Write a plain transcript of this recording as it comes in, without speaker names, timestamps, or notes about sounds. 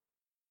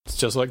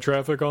just like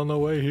traffic on the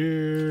way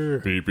here.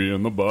 Pee-pee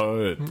in the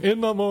butt.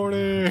 In the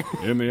morning.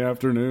 In the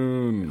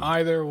afternoon.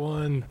 Either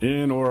one.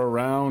 In or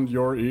around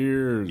your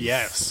ears.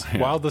 Yes.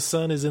 While the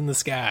sun is in the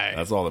sky.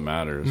 That's all that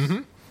matters. Mm-hmm.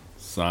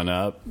 Sun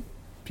up,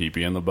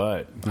 pee-pee in the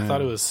butt. I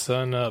thought it was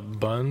sun up,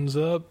 buns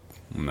up.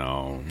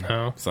 No.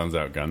 No? Sun's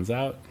out, guns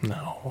out?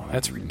 No.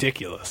 That's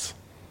ridiculous.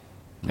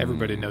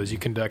 Everybody knows you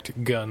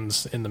conduct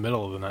guns in the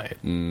middle of the night.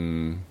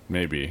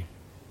 Maybe.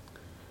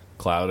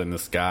 Cloud in the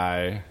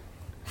sky,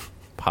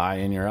 pie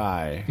in your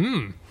eye.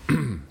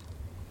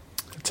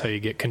 That's how you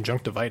get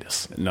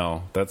conjunctivitis.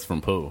 No, that's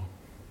from poo.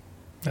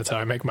 That's how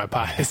I make my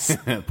pies.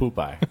 Poo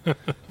pie.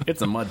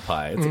 It's a mud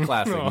pie. It's a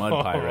classic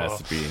mud pie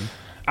recipe.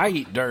 I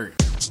eat dirt.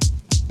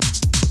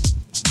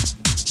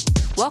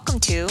 Welcome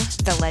to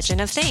The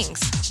Legend of Things.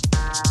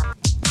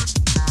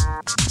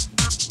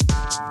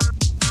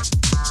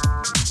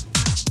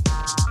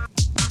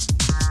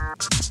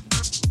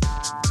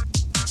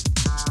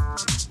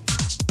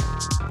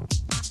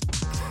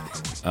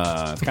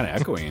 It's kind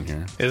of echoey in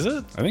here. Is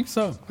it? I think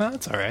so. Well,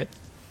 that's all right.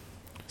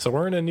 So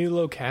we're in a new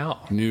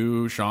locale.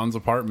 New Sean's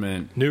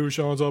apartment. New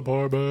Sean's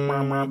apartment.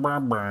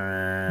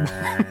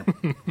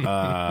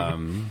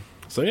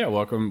 So yeah,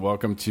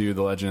 welcome to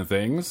The Legend of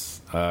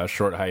Things.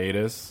 Short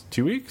hiatus,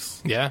 2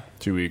 weeks? Yeah.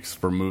 2 weeks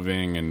for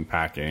moving and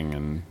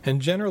packing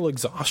and general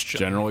exhaustion.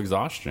 General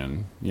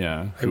exhaustion,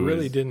 yeah. I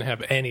really didn't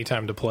have any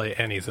time to play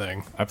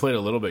anything. I played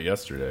a little bit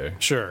yesterday.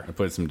 Sure. I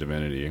played some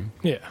Divinity.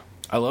 Yeah.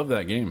 I love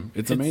that game.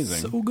 It's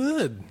amazing. So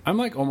good. I'm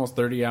like almost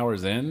 30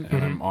 hours in,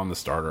 and I'm on the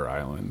starter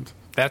island.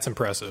 That's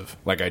impressive.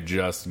 Like I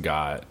just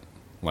got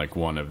like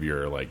one of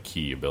your like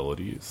key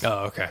abilities.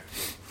 Oh, okay.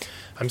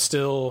 I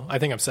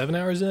think I'm 7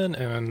 hours in,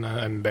 and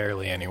I'm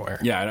barely anywhere.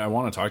 Yeah, I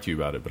want to talk to you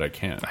about it, but I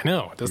can't. I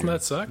know. Doesn't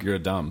that suck? You're a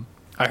dumb.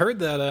 I heard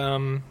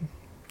that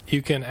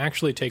you can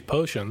actually take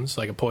potions,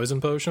 like a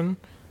poison potion,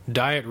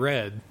 dye it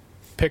red,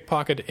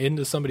 pickpocket it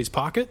into somebody's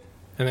pocket,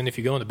 and then if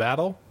you go into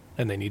battle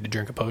and they need to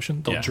drink a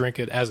potion, they'll drink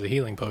it as a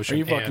healing potion. Are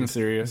you fucking and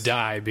serious?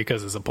 Die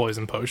because it's a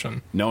poison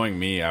potion. Knowing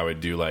me, I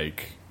would do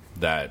like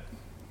that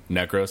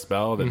necro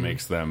spell that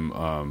makes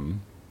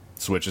them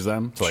switches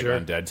them to like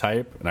undead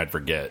type, and I'd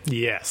forget.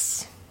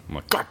 Yes. I'm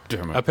like, God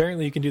damn it.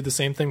 Apparently you can do the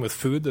same thing with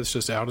food that's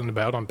just out and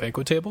about on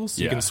banquet tables.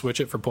 You can switch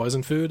it for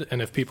poison food,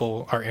 and if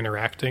people are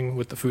interacting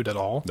with the food at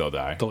all, they'll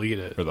die. They'll eat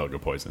it. Or they'll go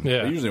poison.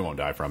 Yeah. They usually won't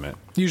die from it.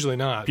 Usually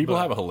not. People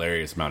have a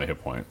hilarious amount of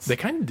hit points. They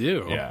kind of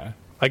do. Yeah.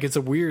 Like, it's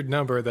a weird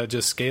number that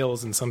just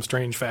scales in some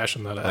strange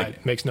fashion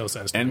that makes no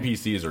sense to me.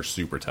 NPCs are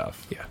super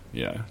tough. Yeah.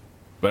 Yeah.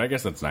 But I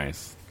guess that's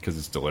nice, because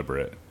it's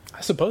deliberate.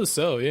 I suppose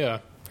so, yeah.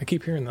 I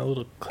keep hearing that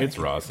little click. It's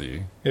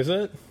Rossi. Is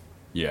it?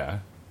 Yeah.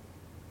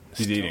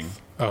 He's eating.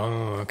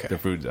 Oh, okay. The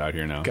food's out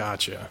here now.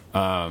 Gotcha.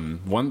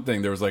 One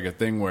thing, there was like a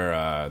thing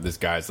where this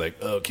guy's like,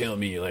 oh, kill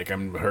me, like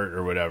I'm hurt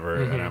or whatever.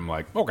 And I'm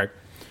like, okay.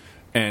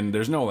 And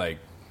there's no like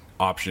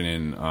option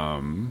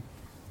in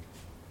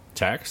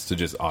text to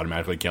just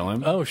automatically kill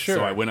him. Oh, sure.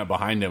 So I went up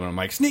behind him and I'm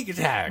like, sneak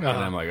attack. And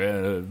I'm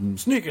like,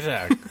 sneak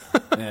attack.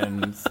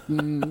 And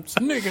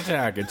sneak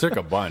attack. It took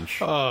a bunch.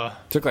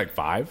 Took like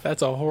 5.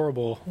 That's a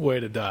horrible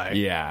way to die.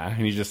 Yeah.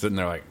 And he's just sitting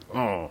there like,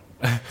 oh.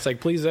 It's like,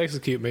 please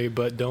execute me,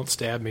 but don't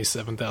stab me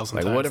 7,000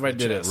 times. Like, what if I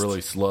did chest? it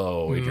really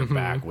slow in your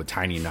back with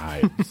tiny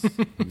knives?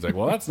 He's like,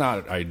 well, that's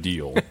not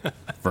ideal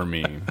for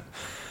me.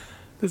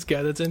 This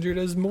guy that's injured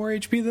has more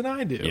HP than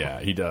I do. Yeah,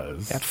 he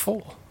does. At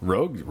full.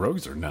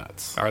 Rogues are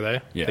nuts. Are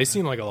they? Yeah. They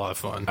seem like a lot of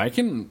fun. I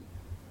can,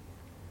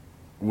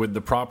 with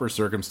the proper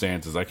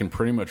circumstances, I can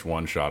pretty much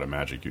one-shot a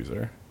magic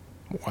user.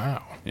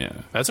 Wow.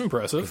 Yeah. That's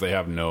impressive. Because they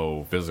have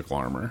no physical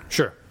armor.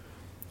 Sure.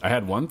 I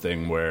had one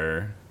thing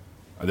where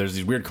there's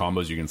these weird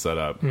combos you can set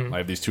up. I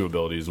have these 2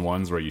 abilities.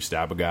 One's where you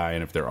stab a guy,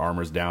 and if their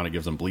armor's down, it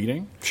gives them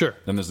bleeding. Sure.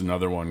 Then there's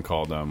another one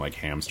called like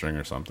hamstring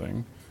or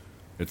something.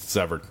 It's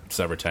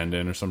sever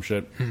tendon or some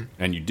shit.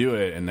 And you do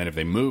it, and then if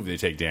they move, they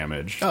take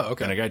damage. Oh,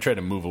 okay. And a guy tried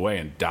to move away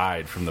and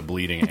died from the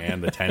bleeding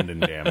and the tendon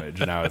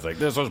damage. And I was like,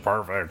 this was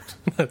perfect.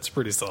 That's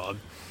pretty solid.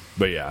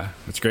 But yeah,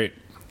 it's great.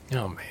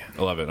 Oh, man.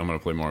 I love it. I'm going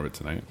to play more of it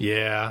tonight.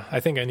 Yeah, I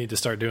think I need to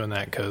start doing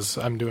that because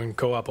I'm doing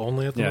co-op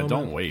only at the moment. Yeah,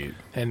 don't wait.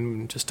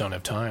 And just don't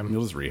have time.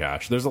 You'll just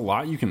rehash. There's a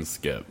lot you can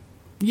skip.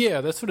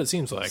 Yeah, that's what it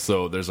seems like.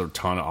 So there's a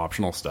ton of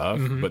optional stuff,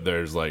 but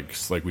there's like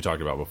we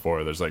talked about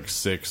before, there's like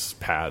 6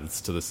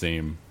 paths to the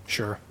same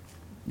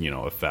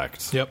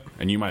effect. Yep.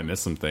 And you might miss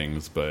some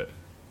things, but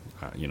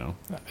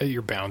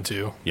You're bound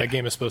to. Yeah. That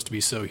game is supposed to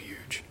be so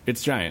huge.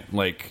 It's giant.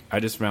 Like, I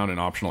just found an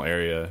optional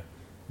area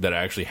that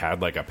I actually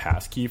had like a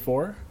pass key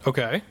for,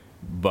 Okay.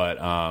 but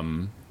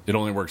it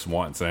only works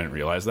once. I didn't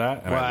realize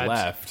that, and I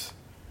left.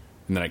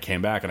 And then I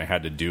came back and I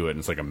had to do it, and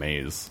it's like a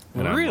maze.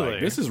 And I'm Really?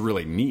 like, this is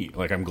really neat.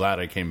 Like, I'm glad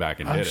I came back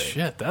and did it.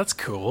 Shit, that's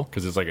cool.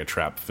 Because it's like a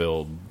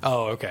trap-filled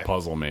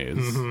puzzle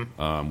maze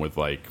with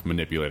like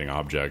manipulating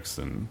objects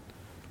and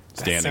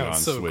standing on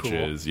so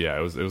switches. Cool. Yeah,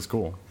 it was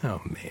cool. Oh,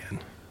 man.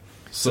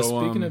 So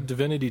speaking of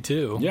Divinity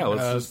 2... Yeah,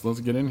 let's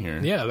get in here.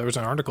 Yeah, there was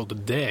an article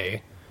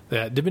today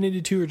that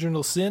Divinity 2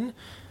 Original Sin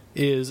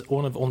is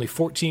one of only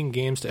 14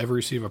 games to ever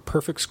receive a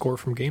perfect score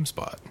from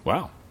GameSpot.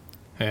 Wow.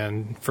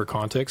 And for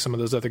context, some of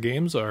those other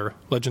games are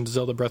Legend of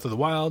Zelda Breath of the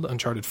Wild,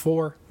 Uncharted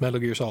 4, Metal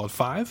Gear Solid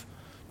 5,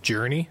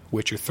 Journey,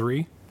 Witcher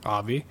 3,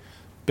 Avi,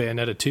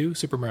 Bayonetta 2,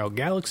 Super Mario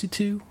Galaxy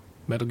 2,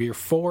 Metal Gear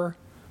 4,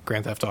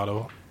 Grand Theft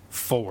Auto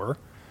 4,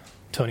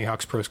 Tony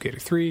Hawk's Pro Skater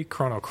 3,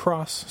 Chrono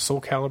Cross,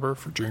 Soul Calibur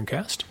for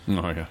Dreamcast.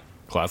 Oh, yeah.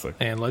 Classic.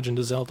 And Legend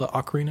of Zelda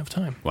Ocarina of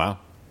Time. Wow.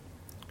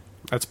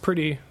 That's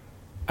pretty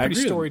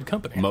storied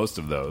company. Most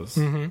of those.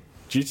 Mm-hmm.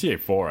 GTA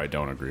 4 I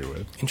don't agree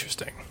with.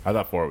 Interesting. I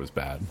thought 4 was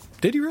bad.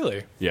 Did you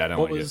really? Yeah, I didn't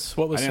like it.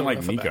 What was I didn't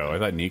like Nico. I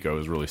thought Nico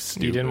was really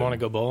stupid. You didn't want to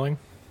go bowling?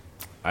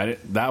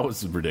 That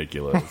was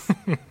ridiculous.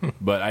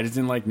 But I just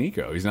didn't like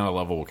Nico. He's not a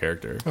lovable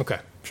character. Okay,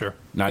 sure.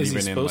 Not Is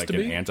even he in like supposed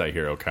to an be?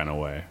 anti-hero kind of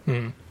way.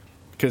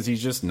 Because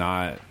he's just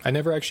not... I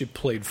never actually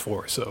played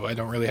 4, so I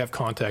don't really have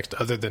context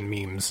other than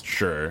memes.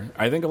 Sure.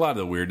 I think a lot of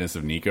the weirdness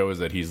of Nico is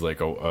that he's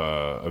like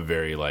a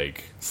very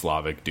like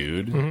Slavic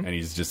dude, and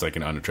he's just like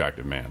an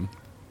unattractive man.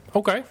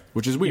 Okay.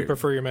 Which is weird. You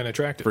prefer your men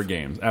attractive. For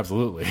games,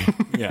 absolutely.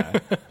 Yeah.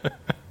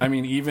 I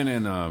mean, even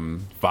in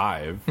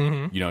 5,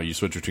 you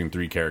switch between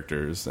 3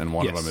 characters, and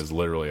one of them is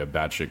literally a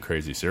batshit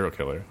crazy serial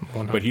killer.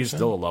 100%. But he's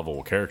still a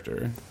lovable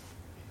character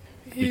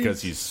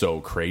because he's so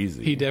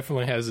crazy. He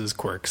definitely has his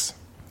quirks.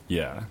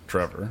 Yeah,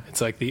 Trevor.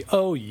 It's like the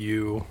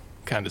you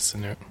kind of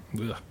scenario.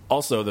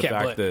 Also, the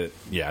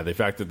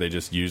fact that they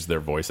just use their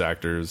voice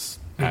actors'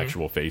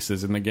 actual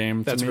faces in the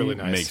game, that's really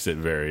nice. Makes it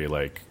very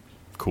like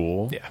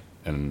cool. Yeah.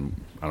 And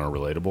I don't know,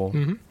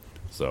 relatable.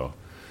 So,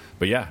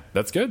 but yeah,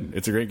 that's good.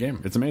 It's a great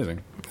game. It's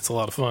amazing. It's a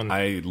lot of fun.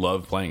 I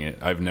love playing it.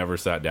 I've never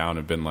sat down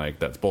and been like,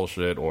 that's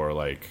bullshit, or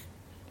like,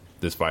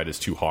 this fight is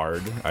too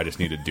hard. I just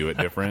need to do it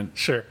different.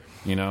 Sure.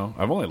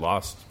 I've only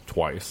lost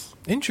twice.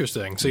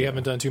 Interesting. So you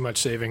haven't done too much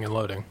saving and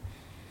loading?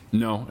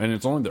 No, and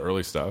it's only the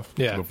early stuff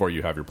before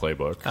you have your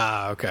playbook.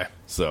 Ah, okay.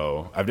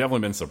 So I've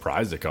definitely been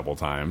surprised a couple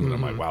times, and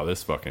I'm like, wow,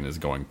 this fucking is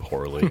going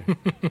poorly.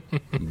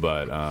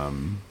 But,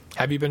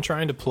 have you been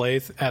trying to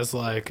play as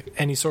like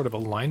any sort of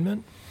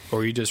alignment, or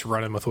are you just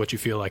running with what you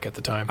feel like at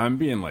the time? I'm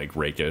being like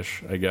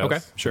rakish, I guess. Okay,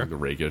 sure. Like a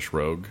rakish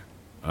rogue.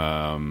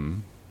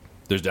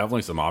 There's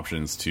definitely some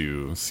options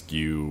to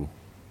skew.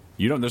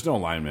 There's no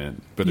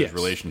alignment, but there's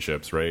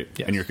relationships, right?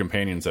 Yes. And your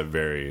companions have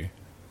very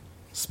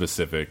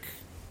specific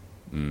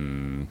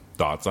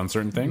thoughts on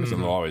certain things,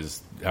 and they'll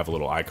always have a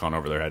little icon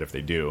over their head if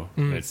they do.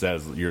 And it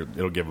says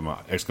it'll give them an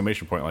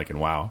exclamation point like in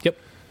WoW. Yep.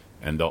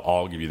 And they'll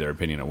all give you their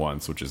opinion at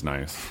once, which is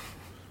nice.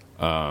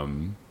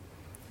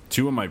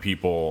 2 of my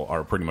people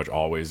are pretty much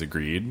always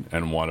agreed,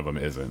 and one of them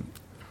isn't.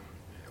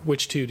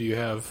 Which 2 do you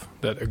have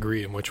that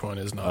agree, and which one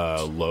is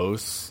not?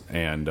 Los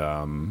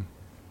and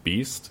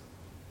Beast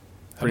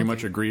pretty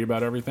much agree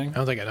about everything. I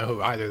don't think I know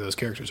who either of those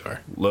characters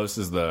are. Los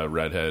is the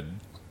redhead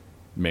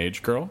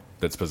mage girl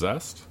that's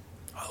possessed.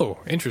 Oh,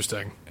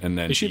 interesting. And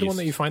then is she the one Beast-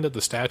 that you find at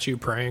the statue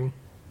praying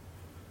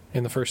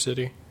in the first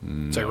city?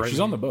 Is that right? She's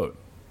on the boat.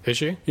 Is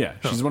she? Yeah,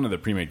 she's one of the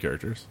pre-made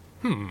characters.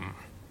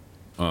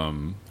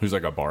 Who's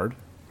like a bard.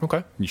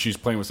 Okay. She's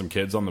playing with some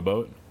kids on the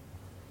boat.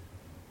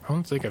 I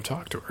don't think I've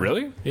talked to her.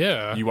 Really?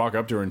 Yeah. You walk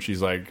up to her and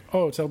she's like,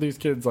 "Oh, tell these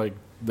kids like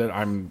that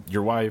I'm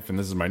your wife and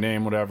this is my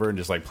name, whatever," and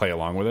just like play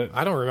along with it.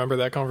 I don't remember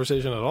that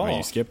conversation at all. Oh,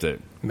 you skipped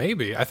it.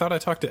 Maybe. I thought I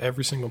talked to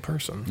every single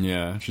person.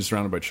 Yeah, she's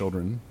surrounded by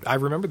children. I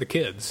remember the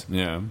kids.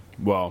 Yeah.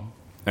 Well,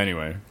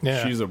 anyway,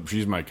 Yeah.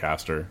 she's my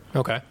caster.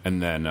 Okay.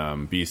 And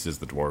then Beast is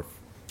the dwarf.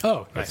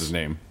 Oh, That's nice. his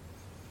name.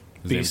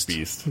 His Beast. name's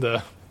Beast.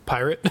 The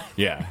pirate?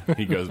 Yeah,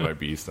 he goes by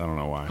Beast. I don't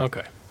know why.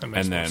 Okay. That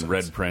makes And more then sense.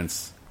 Red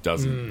Prince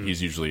doesn't.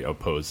 He's usually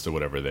opposed to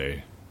whatever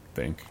they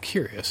think.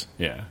 Curious.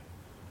 Yeah.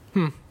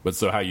 But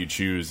so how you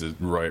choose is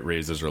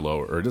raises or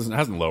lower, or it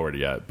hasn't lowered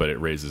yet, but it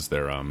raises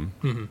their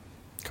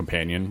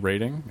companion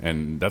rating,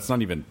 and that's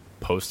not even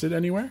posted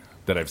anywhere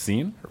that I've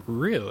seen.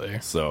 Really?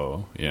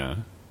 So yeah,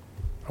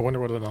 I wonder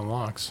what it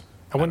unlocks.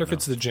 I wonder if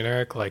it's the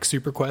generic like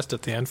super quest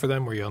at the end for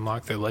them where you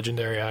unlock the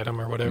legendary item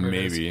or whatever it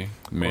is.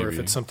 Maybe. Or if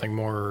it's something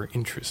more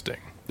interesting.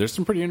 There's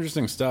some pretty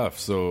interesting stuff,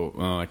 so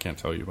I can't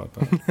tell you about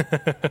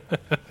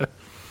that.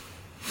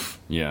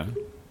 Yeah,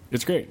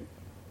 it's great.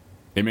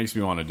 It makes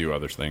me want to do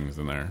other things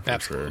in there. For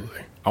Absolutely.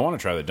 Sure. I want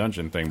to try the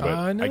dungeon thing, but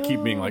I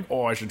keep being like,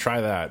 "Oh, I should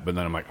try that," but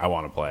then I'm like, "I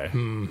want to play."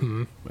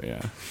 Mm-hmm. But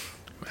yeah,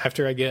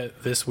 After I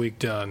get this week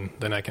done,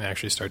 then I can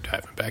actually start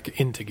diving back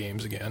into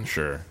games again.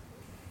 sure.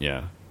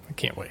 Yeah, I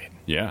can't wait.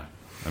 yeah.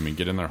 I mean,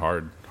 get in there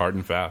hard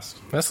and fast.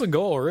 That's the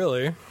goal,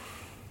 really.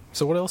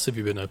 So what else have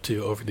you been up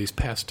to over these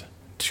past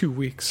 2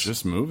 weeks?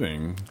 Just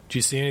moving Did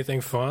you see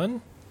anything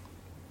fun?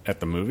 at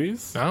the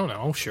movies. I don't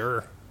know.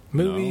 Sure.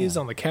 Movies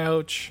on the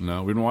couch.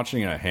 No, we've been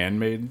watching a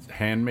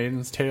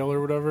Handmaid's Tale or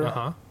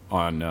whatever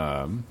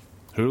on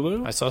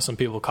Hulu. I saw some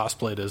people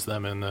cosplayed as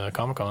them in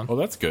Comic-Con. Oh,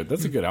 that's good.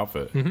 That's a good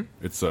outfit. Mm-hmm.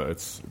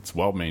 It's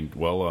well made,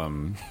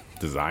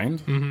 designed.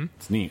 Mm-hmm.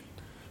 It's neat.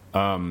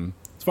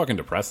 It's fucking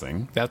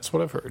depressing. That's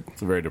what I've heard.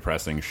 It's a very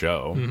depressing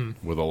show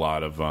with a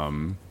lot of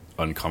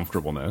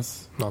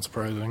uncomfortableness. Not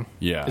surprising.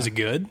 Yeah. Is it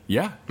good?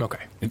 Yeah.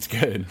 Okay. It's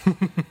good.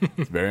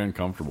 It's very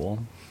uncomfortable.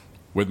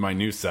 With my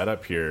new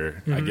setup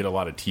here, I get a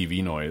lot of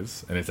TV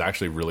noise, and it's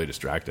actually really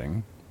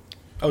distracting.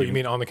 Oh, you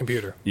mean on the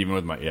computer? Even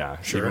with my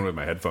Sure. even with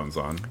my headphones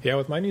on. Yeah,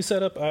 with my new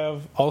setup, I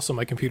have also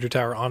my computer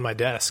tower on my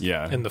desk.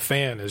 Yeah. And the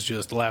fan is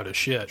just loud as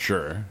shit.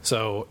 Sure.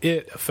 So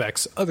it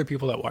affects other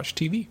people that watch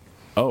TV.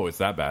 Oh, it's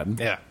that bad?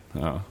 Yeah.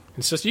 Oh.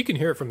 It's just, you can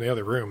hear it from the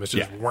other room. It's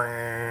just,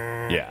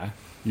 Yeah.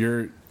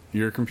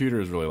 Your computer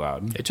is really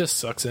loud. It just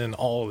sucks in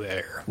all the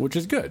air. Which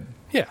is good.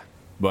 Yeah.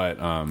 But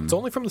It's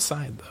only from the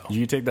side, though.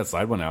 you take that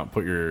side one out,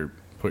 put your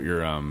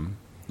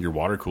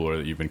water cooler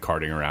that you've been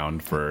carting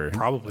around for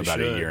Probably about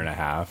should. a year and a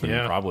half, and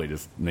Yeah. probably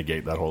just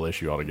negate that whole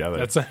issue altogether.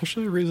 That's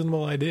actually a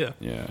reasonable idea.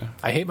 yeah.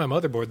 I hate my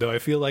motherboard, though. I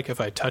feel like if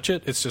I touch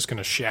it, it's just going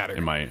to shatter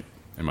It might.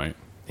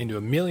 into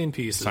a million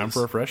pieces. Time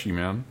for a freshie,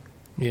 man.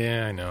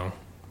 Yeah, I know.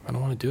 I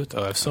don't want to do it,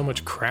 though. I have so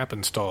much crap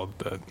installed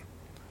that...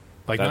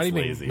 Like, That's not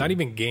lazy.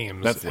 even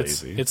games. That's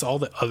it's, lazy. It's all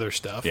the other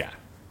stuff. Yeah.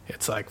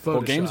 It's like Photoshop.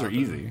 Well, games are and-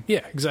 easy.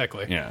 Yeah,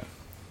 exactly. Yeah.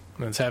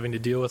 And it's having to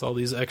deal with all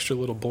these extra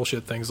little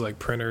bullshit things like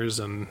printers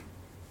and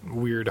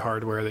weird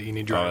hardware that you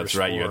need drivers Oh, that's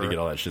right. for. You had to get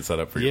all that shit set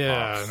up for your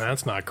Yeah, pops.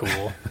 that's not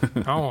cool. I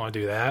don't want to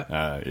do that.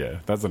 Yeah,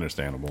 that's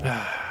understandable.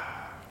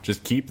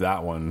 Just keep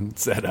that one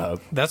set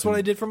up. That's what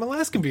I did for my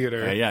last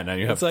computer. Yeah, now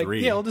you have it's like,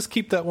 3. Yeah, I'll just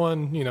keep that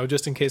one,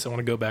 just in case I want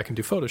to go back and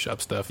do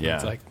Photoshop stuff. And Yeah.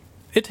 It's like,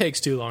 it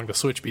takes too long to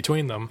switch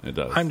between them. It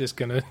does. I'm just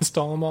going to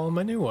install them all in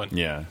my new one.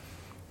 Yeah.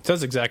 So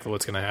that's exactly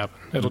what's going to happen.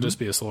 It'll just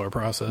be a slower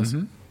process.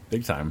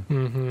 Big time.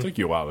 It took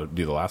you a while to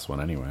do the last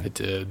one anyway. It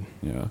did.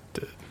 Yeah.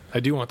 I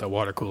do want that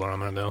water cooler on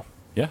there, though.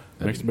 Yeah,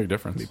 it makes a big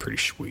difference. It'd be pretty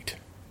sweet.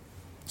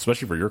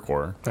 Especially for your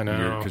core. I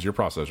know. Because your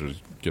processor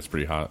gets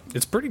pretty hot.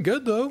 It's pretty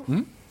good, though.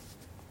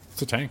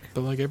 It's a tank.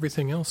 But like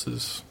everything else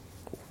is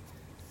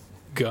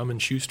gum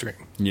and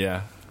shoestring.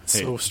 Yeah. It's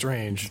so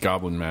strange.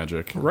 Goblin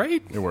magic.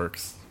 Right? It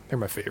works. They're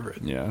my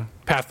favorite. Yeah.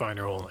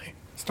 Pathfinder only.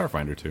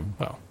 Starfinder, too.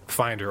 Well,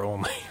 Finder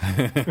only.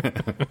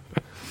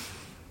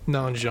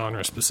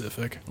 Non-genre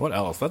specific. What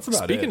else? That's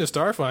about it. Speaking of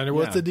Starfinder,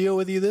 what's Yeah. the deal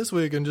with you this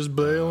week and just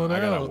bailing I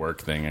got a out?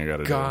 work thing I got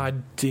to do.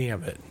 God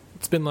damn it.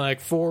 It's been like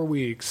 4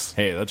 weeks,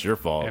 Hey, that's your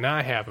fault. and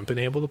I haven't been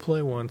able to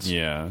play once.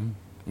 Yeah.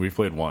 We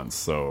played once,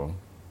 so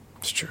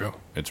It's true.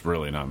 it's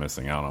really not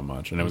missing out on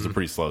much. And it was a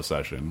pretty slow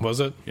session. Was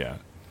it? Yeah.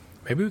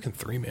 Maybe we can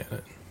 3-man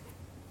it.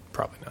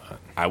 Probably not.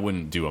 I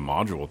wouldn't do a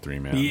module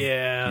 3-man.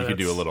 Yeah, You could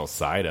do a that's- little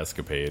side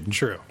escapade.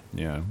 True.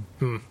 Yeah.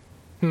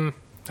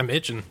 I'm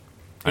itching.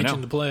 I know.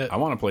 Itching to play it. I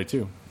want to play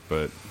too,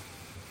 but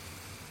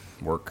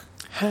work.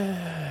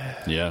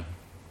 Yeah.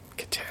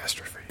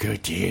 Catastrophe.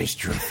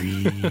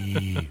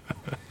 Catastrophe.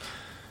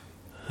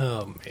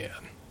 Oh, man.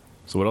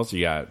 So what else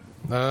you got?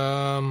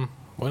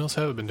 What else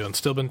have I been doing?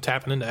 Still been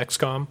tapping into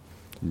XCOM.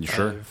 You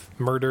sure? I've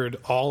murdered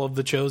all of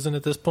the Chosen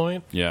at this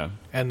point, Yeah.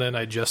 and then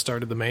I just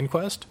started the main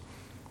quest,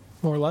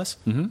 more or less.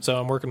 So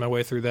I'm working my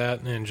way through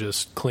that and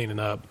just cleaning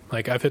up.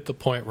 Like, I've hit the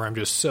point where I'm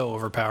just so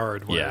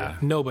overpowered where Yeah.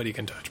 nobody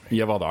can touch me.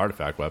 You have all the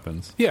artifact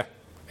weapons. Yeah,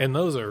 and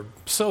those are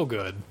so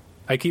good.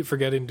 I keep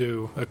forgetting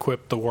to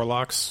equip the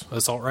Warlock's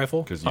assault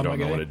rifle Because you on don't my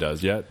know guy. what it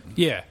does yet.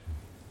 Yeah,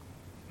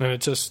 and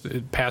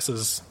it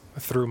passes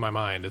through my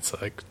mind. It's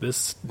like,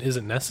 this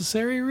isn't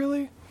necessary,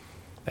 really.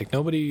 Like,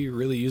 nobody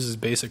really uses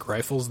basic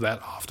rifles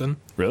that often.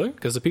 Really?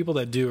 Because the people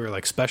that do are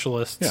like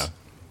specialists. Yeah.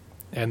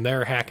 And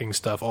they're hacking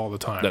stuff all the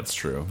time. That's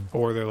true.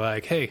 Or they're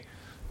like, hey,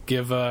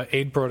 give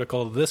aid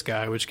protocol to this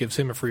guy, which gives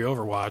him a free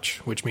Overwatch,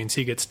 which means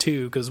he gets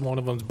 2 because one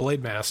of them's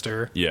Blade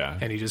Master. Yeah.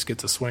 And he just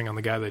gets a swing on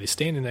the guy that he's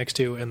standing next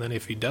to. And then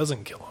if he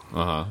doesn't kill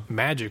him,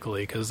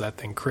 magically, because that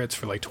thing crits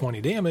for like 20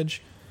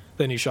 damage,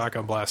 then you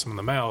shotgun blast him in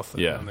the mouth,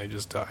 and Yeah. then they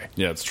just die.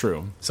 Yeah, it's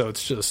true. So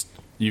it's just,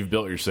 You've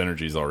built your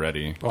synergies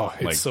already. Oh,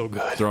 it's so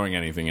good. Throwing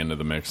anything into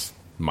the mix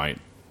might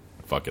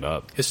fuck it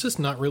up. it's just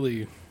not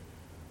really.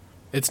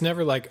 It's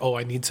never like, oh,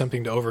 I need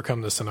something to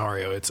overcome the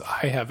scenario. It's,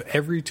 I have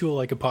every tool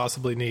I could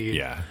possibly need.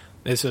 Yeah.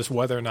 It's just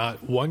whether or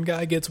not one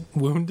guy gets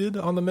wounded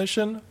on the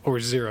mission or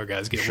 0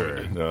 guys get Sure.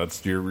 wounded. No,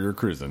 that's you're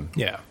cruising.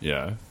 Yeah.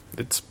 Yeah.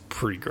 It's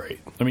pretty great.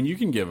 I mean, you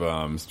can give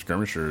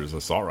skirmishers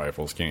assault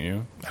rifles, can't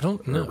you? I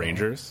don't know. Or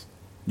rangers.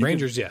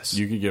 Rangers, yes.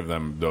 You could give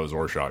them those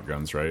or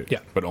shotguns, right? Yeah.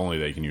 But only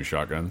they can use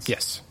shotguns?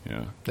 Yes,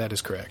 Yeah. that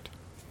is correct.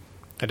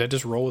 And I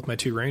just roll with my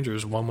 2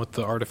 rangers, one with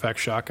the artifact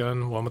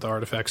shotgun, one with the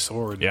artifact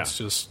sword. Yeah. It's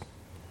just,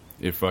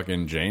 If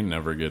fucking Jane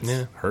never gets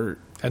Yeah. hurt.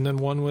 and then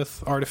one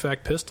with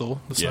artifact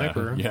pistol, the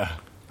sniper. Yeah.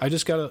 I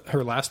just got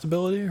her last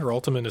ability. Her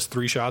ultimate is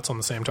 3 shots on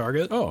the same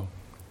target. Oh.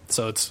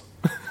 So it's,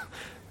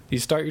 you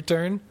start your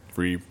turn,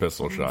 Free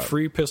pistol shot.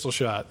 free pistol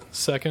shot.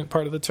 Second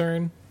part of the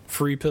turn,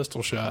 free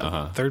pistol shot.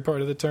 Uh-huh. Third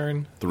part of the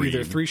turn, 3.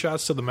 either 3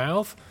 shots to the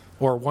mouth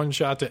or 1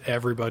 shot to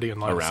everybody in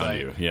line of Around sight.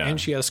 you, yeah. And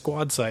she has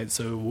squad sight,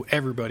 so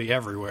everybody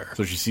everywhere.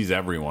 So she sees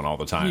everyone all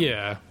the time.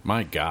 Yeah.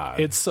 My God.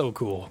 It's so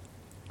cool.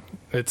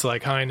 It's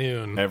like high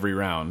noon every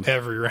round.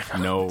 every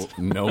round. No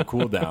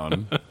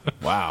cooldown.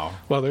 Wow.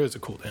 Well, there is a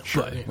cooldown.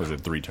 But, you know, Was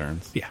it 3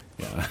 turns? yeah,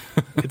 Yeah.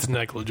 it's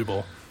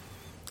negligible.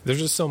 There's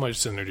just so much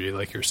synergy,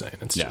 like you're saying.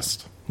 It's Yeah.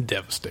 just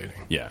devastating.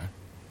 Yeah.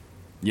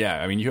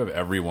 Yeah, I mean, you have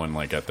everyone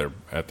like at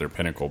their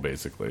pinnacle,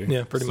 basically.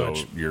 Yeah, pretty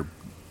much. So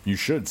you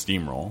should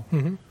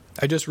steamroll.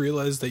 I just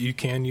realized that you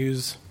can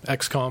use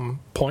XCOM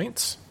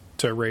points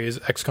to raise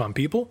XCOM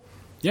people.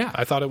 Yeah.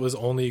 I thought it was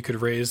only you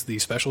could raise the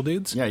special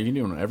dudes. Yeah, you can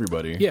do it on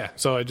everybody. Yeah,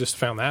 so I just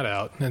found that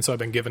out. And so I've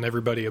been giving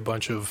everybody a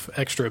bunch of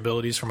extra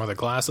abilities from other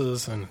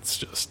classes, and it's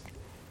just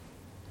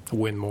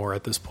win more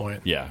at this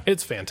point. Yeah.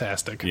 It's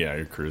fantastic. Yeah,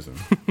 you're cruising.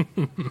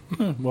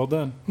 Well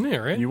done. Yeah,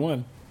 right? You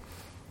won.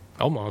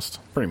 Almost.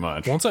 Pretty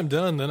much. Once I'm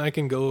done, then I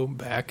can go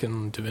back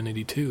in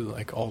Divinity 2,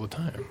 like, all the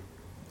time.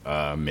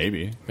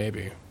 Maybe.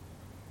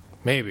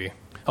 Maybe.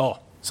 Oh,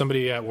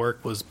 somebody at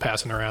work was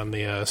passing around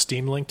the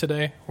Steam link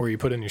today, where you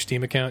put in your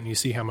Steam account and you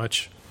see how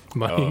much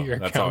money your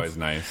that's account. always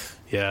nice.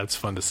 Yeah, it's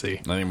fun to see.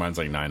 I think mine's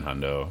like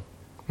 900.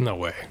 No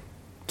way.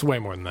 It's way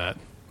more than that.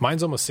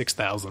 Mine's almost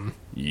 6,000.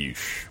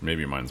 Yeesh.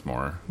 Maybe mine's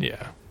more.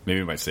 Yeah,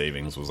 Maybe my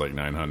savings was like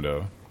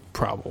 900.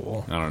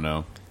 probable. I don't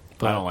know.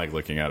 But I don't like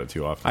looking at it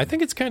too often. I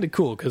think it's kind of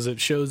cool because it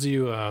shows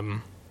you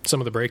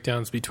some of the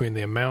breakdowns between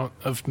the amount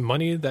of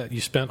money that you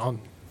spent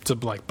on to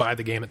like buy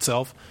the game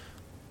itself,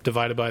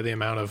 divided by the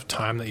amount of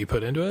time that you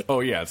put into it.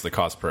 Oh, yeah, it's the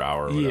cost per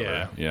hour or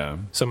whatever. Yeah.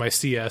 So my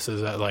CS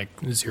is at like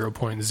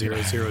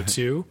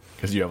 0.002.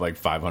 Because you have like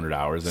 500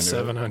 hours in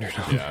 700. it.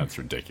 Yeah, it's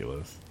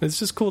ridiculous. It's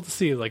just cool to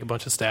see like a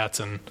bunch of stats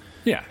and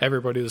Yeah.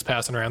 everybody was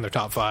passing around their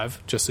top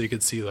 5 just so you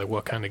could see like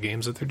what kind of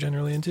games that they're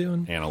generally into.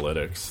 And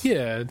Analytics.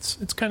 yeah,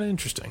 it's kind of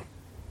interesting.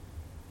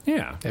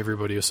 Yeah.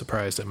 Everybody was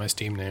surprised at my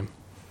Steam name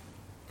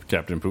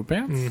Captain Poop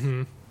Pants?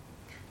 Mm-hmm.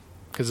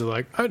 because they're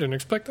like, I didn't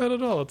expect that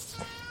at all.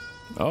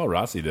 Oh,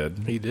 Rossi did.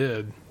 He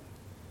did.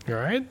 You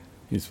all right?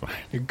 He's fine.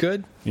 You're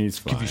good? He's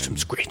fine. Give you some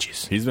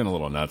scratches. He's been a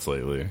little nuts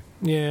lately.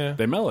 Yeah.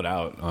 They mellowed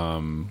out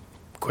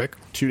Quick.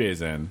 2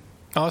 days in.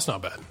 Oh, that's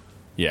not bad.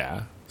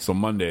 Yeah. So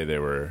Monday they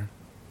were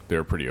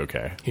pretty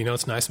okay. You know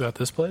what's nice about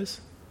this place?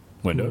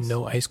 Windows?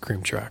 No ice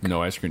cream truck.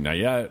 No ice cream. Not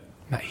yet.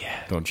 Not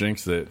yet. Don't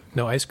jinx it.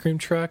 No ice cream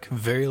truck.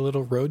 Very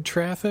little road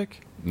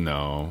traffic.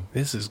 No.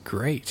 This is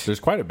great.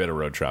 There's quite a bit of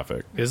road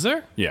traffic. Is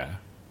there? Yeah.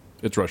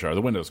 It's rush hour.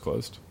 The window's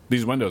closed.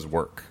 These windows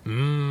work.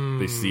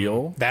 They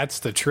seal. That's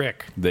the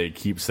trick. They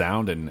keep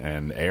sound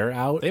and air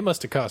out. They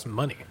must have cost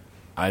money.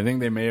 I think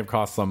they may have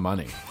cost some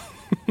money.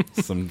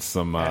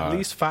 some At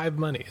least 5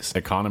 monies.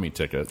 economy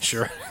tickets.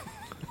 Sure.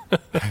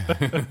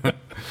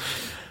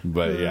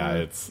 But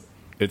yeah,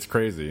 it's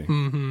crazy.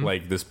 Mm-hmm.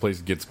 Like this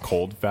place gets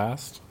cold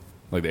fast.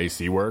 Like the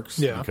AC works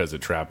because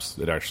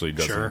it actually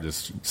doesn't Sure.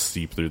 just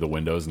seep through the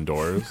windows and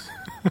doors.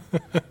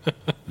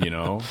 You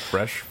know,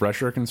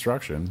 fresher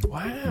construction.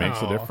 Wow.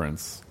 Makes a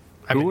difference.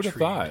 I'm Who would have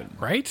intrigued.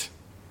 thought? Right?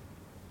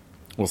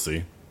 We'll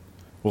see.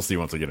 We'll see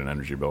once I get an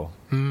energy bill.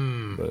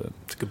 But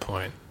That's a good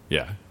point.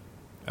 yeah.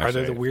 Are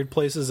there Actually, the weird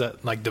places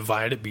that like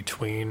divide it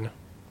between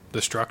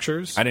the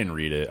structures? I didn't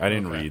read it. I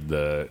didn't Okay. read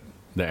the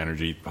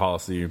energy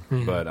policy,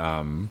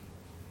 but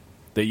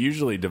they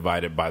usually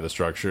divide it by the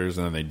structures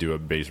and then they do a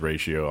base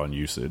ratio on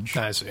usage.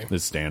 I see.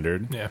 It's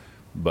standard. Yeah.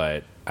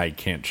 But I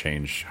can't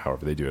change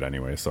however they do it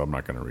anyway, so I'm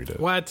not going to read it.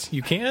 What?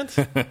 You can't?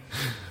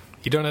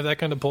 You don't have that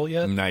kind of pull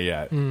yet? Not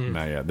yet.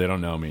 Not yet. They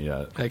don't know me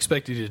yet. I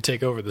expected you to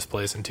take over this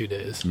place in 2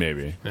 days.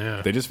 Maybe.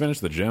 Yeah. They just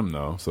finished the gym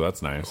though, so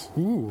that's nice.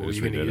 Ooh, They just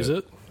you going to redid use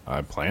it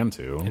I plan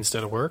to.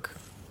 instead of work?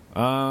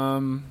 I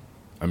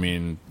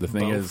mean, the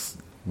thing Both. is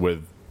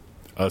with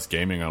us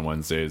gaming on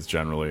Wednesdays,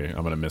 generally, I'm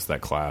going to miss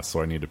that class,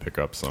 so I need to pick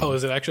up some. Oh,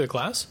 is it actually a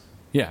class?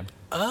 Yeah.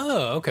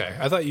 Oh, okay.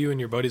 I thought you and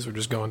your buddies were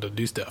just going to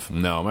do stuff.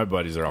 No, my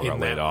buddies are all In got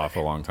that laid off a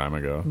long time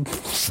ago.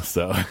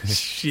 So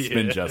it's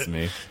been just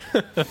me.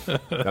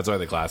 That's why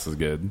the class is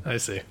good. I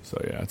see.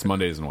 So yeah, it's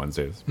Mondays and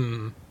Wednesdays.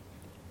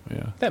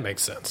 Yeah. That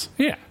makes sense.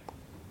 Yeah.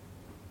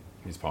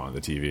 He's pawing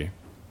the TV.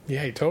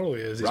 Yeah, he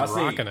totally is. He's Rossi.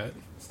 rocking it.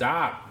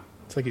 Stop.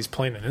 It's like he's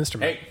playing an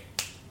instrument. Hey.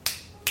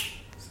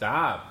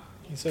 Stop.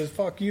 He says,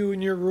 fuck you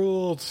and your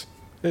rules.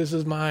 This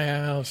is my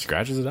house.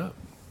 Scratches it up.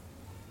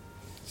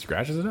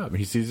 Scratches it up.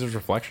 He sees his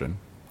reflection.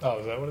 Oh,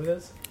 is that what it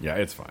is? Yeah,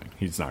 it's fine.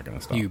 He's not going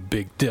to stop. You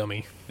big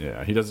dummy.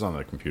 Yeah, he does it on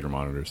the computer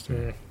monitors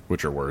too,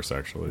 which are worse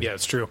actually. Yeah,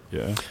 it's true.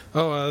 Yeah.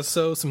 Oh,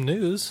 so some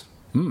news.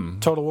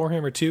 Total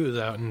Warhammer 2 is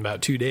out in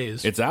about 2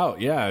 days. It's out.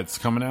 Yeah, it's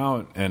coming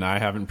out, and I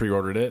haven't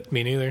pre-ordered it.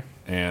 Me neither.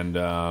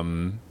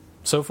 And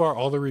So far,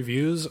 all the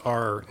reviews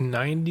are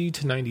 90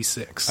 to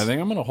 96. I think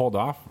I'm going to hold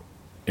off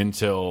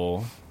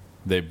until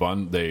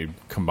they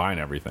combine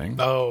everything.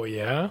 Oh,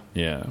 yeah?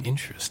 Yeah.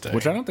 Interesting.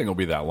 Which I don't think will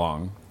be that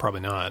long, Probably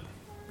not.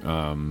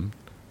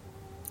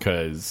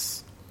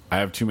 because I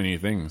have too many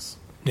things,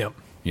 Yep.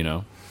 you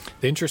know?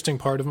 The interesting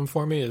part of them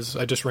for me is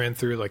I just ran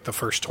through like the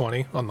first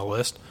 20 on the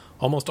list.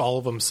 Almost all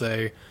of them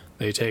say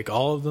they take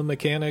all of the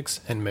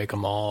mechanics and make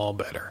them all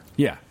better.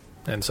 Yeah.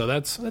 And so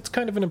that's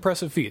kind of an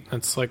impressive feat.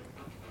 It's like,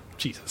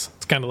 Jesus.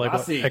 It's kind of like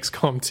Rossi. what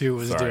XCOM 2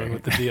 was Sorry. doing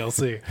with the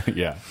DLC.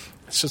 Yeah.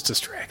 It's just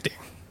distracting.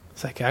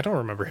 It's like, I don't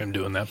remember him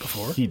doing that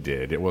before. He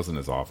did. It wasn't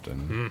as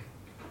often.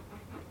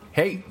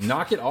 Hey,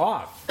 knock it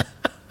off.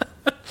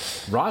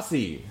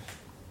 Rossi.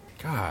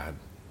 God.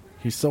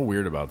 He's so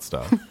weird about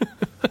stuff.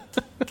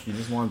 He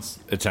just wants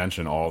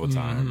attention all the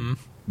time.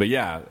 But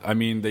yeah, I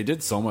mean, they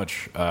did so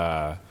much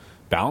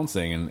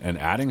balancing and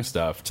adding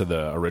stuff to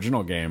the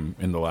original game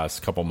in the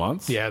last couple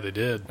months. Yeah, they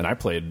did. And I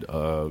played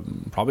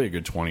probably a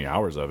good 20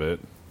 hours of it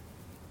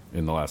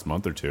in the last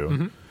month or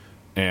two.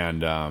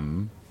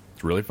 And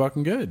It's really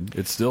fucking good.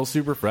 It's still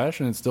super fresh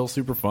and it's still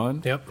super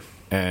fun. Yep.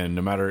 And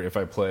no matter if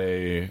I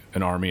play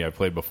an army I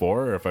played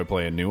before or if I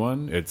play a new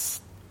one,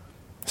 it's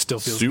Still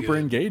feels super good.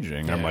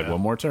 engaging. I'm like, Yeah. one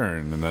more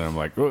turn, and then I'm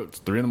like, oh, it's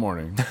 3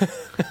 a.m.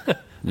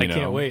 I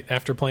can't wait.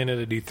 After playing it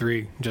at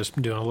E3,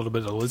 just doing a little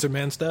bit of Lizard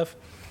Man stuff,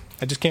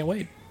 I just can't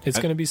wait. It's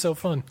going to be so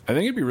fun. I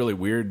think it'd be really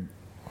weird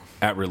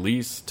at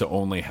release to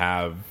only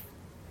have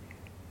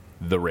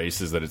the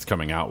races that it's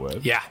coming out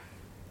with. Yeah.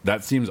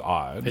 That seems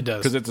odd. It does.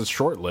 Because it's a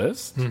short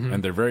list,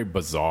 and they're very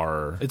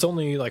bizarre. It's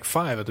only like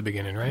 5 at the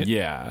beginning, right?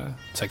 Yeah.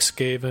 It's like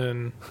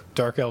Skaven,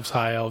 Dark Elves,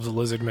 High Elves,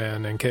 Lizard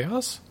Man, and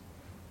Chaos?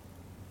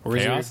 Or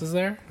Chaos is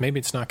there? Maybe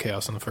it's not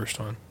Chaos in the first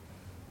one.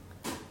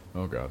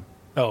 Oh, God.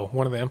 Oh,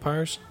 one of the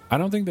empires? I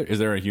don't think is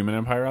there a human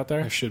empire out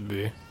there? There should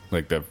be.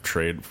 Like the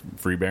trade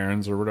free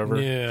barons or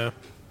whatever? Yeah.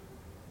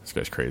 This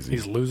guy's crazy.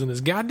 He's losing his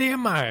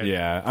goddamn mind.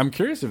 Yeah. I'm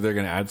curious if they're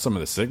going to add some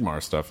of the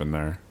Sigmar stuff in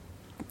there.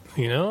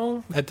 You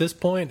know, at this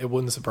point, it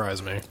wouldn't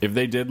surprise me. If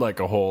they did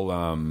like a whole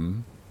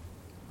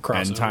Crossover.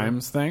 end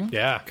times thing.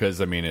 Yeah. Because,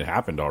 I mean, it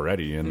happened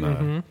already in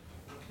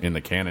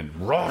the canon.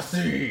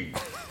 Rossi!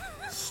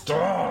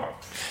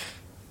 Stop!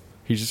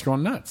 He's just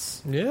going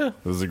nuts. Yeah.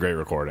 This is a great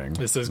recording.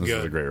 This is This good.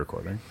 is a great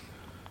recording.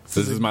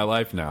 This is my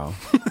life now.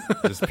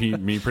 Just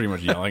me pretty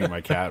much yelling at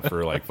my cat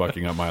for like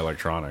fucking up my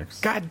electronics.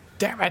 God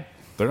damn it.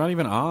 They're not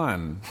even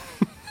on.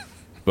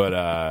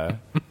 But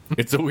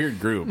it's a weird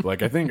group.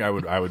 Like I think I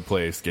would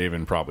play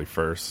Skaven probably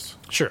first.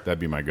 Sure. That'd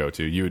be my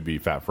go-to. You would be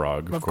Fat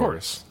Frog, of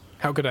course.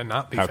 How could I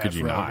not be How Fat could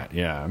you Frog? not?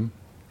 Yeah.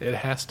 It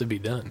has to be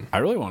done. I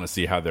really want to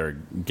see how their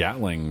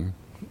Gatling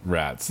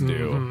rats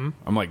do.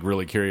 I'm like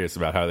really curious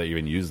about how they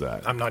even use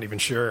that. I'm not even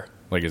sure.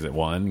 Like, is it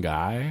one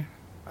guy?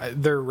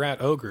 They're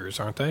rat ogres,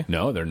 aren't they?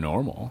 No, they're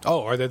normal.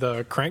 Oh, are they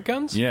the crank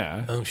guns?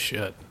 Yeah, Oh,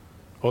 shit.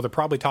 Well, they're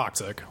probably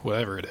toxic,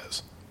 whatever it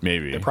is.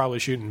 maybe. They're probably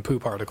shooting poo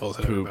particles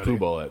at everybody. poo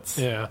bullets.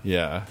 Yeah.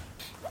 Yeah.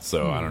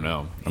 So, I don't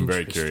know. I'm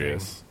very Interesting.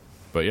 curious.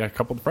 But yeah,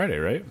 coupled Friday,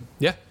 right?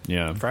 Yeah.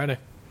 Yeah. Friday.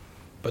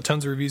 But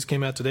tons of reviews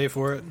came out today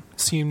for it.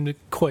 Seemed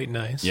quite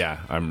nice. Yeah,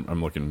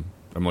 I'm looking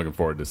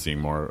forward to seeing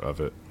more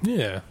of it.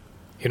 Yeah.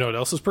 You know what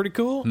else is pretty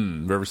cool?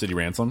 River City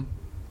Ransom.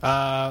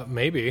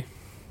 Maybe.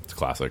 It's a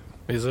classic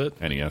Is it?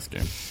 NES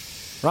game.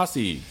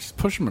 Rossi, just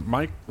push him,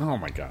 Mike. Oh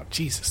my god.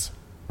 Jesus.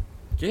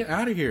 Get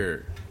out of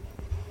here.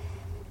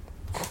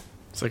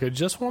 It's like I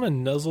just want to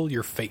nuzzle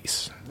your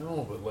face.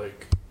 No, but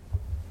like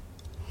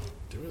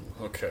do it.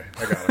 Okay,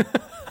 I got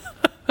him.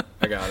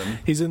 I got him.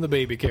 He's in the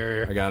baby I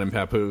carrier. got him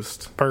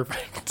papoosed.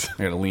 Perfect.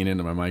 I gotta lean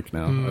into my mic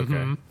now.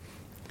 Okay.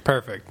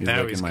 Perfect. He's now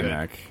licking he's my good.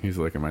 neck. He's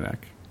licking my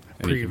neck.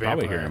 And you can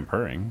probably hear him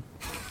purring.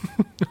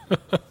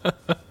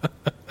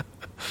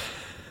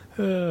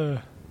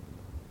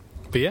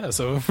 But yeah,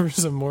 so for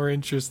some more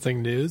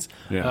interesting news,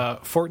 Yeah.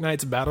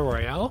 Fortnite's Battle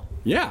Royale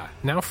Yeah.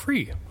 now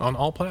free on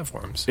all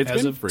platforms It's as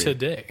been of free.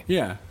 today.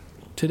 Yeah.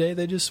 Today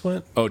they just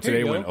went. Oh, here today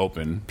you go. went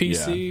open.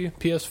 PC,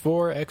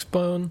 PS4,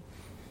 Xbone.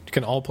 You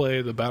can all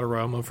play the Battle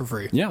Royale mode for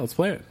free, Yeah, let's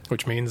play it.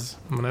 which means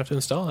I'm gonna have to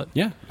install it.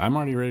 Yeah, I'm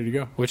already ready to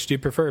go. Which do you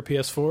prefer,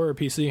 PS4 or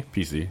PC?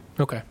 PC.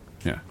 Okay,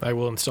 Yeah. I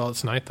will install it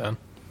tonight then.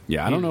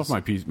 Yeah, I don't know if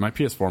Jesus. my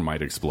PS4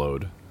 might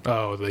explode.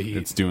 Oh, the heat.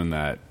 It's doing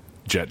that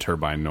jet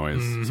turbine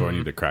noise, so I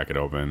need to crack it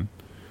open.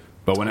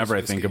 But whenever I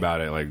think risky. about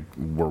it, like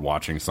we're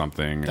watching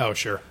something, Oh,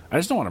 sure. I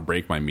just don't want to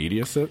break my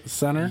media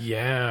center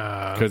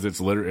Yeah, because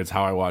it's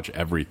how I watch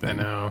everything.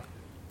 I know.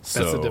 So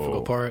That's the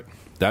difficult part,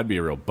 That'd be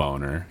a real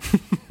boner,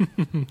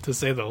 to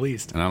say the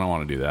least. and I don't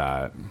want to do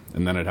that.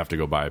 And then I'd have to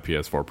go buy a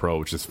PS4 Pro,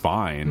 which is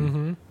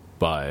fine,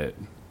 but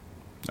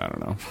I don't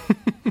know.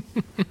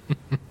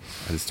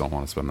 I just don't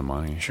want to spend the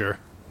money. Sure.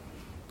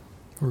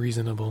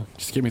 Reasonable.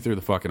 Just get me through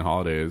the fucking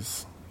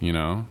holidays, you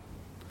know?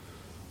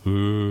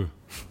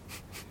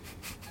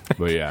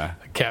 But yeah,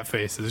 Cat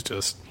face is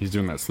just, he's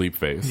doing that sleep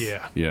face.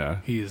 Yeah. Yeah.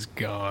 he is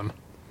gone.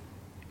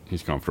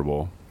 He's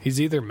comfortable. He's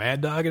either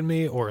mad dogging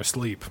me or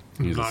asleep.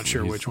 I'm He's not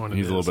sure which one it is.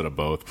 He's a little bit of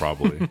both,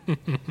 probably.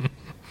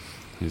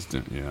 He's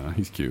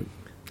cute.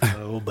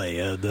 Oh,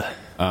 bad.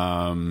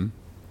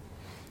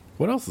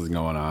 What else is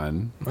going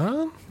on?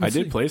 Well, I let's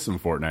did see. play some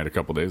Fortnite a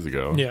couple days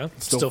ago. Yeah,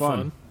 It's still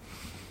fun.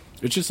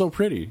 It's just so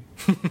pretty.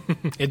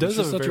 It does It's just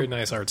have a such very a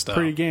nice art style.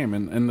 Pretty game,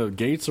 and the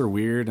gates are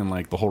weird, and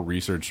like the whole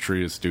research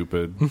tree is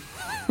stupid,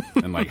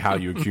 and like how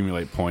you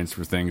accumulate points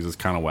for things is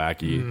kind of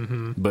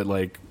wacky. But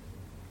like,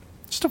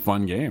 just a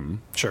fun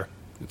game. Sure.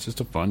 It's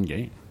just a fun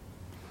game.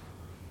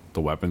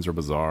 The weapons are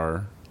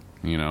bizarre.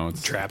 You know,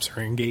 it's Traps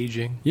are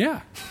engaging.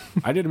 yeah.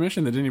 I did a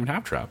mission that didn't even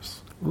have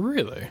traps.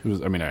 Really? It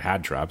was, I mean, I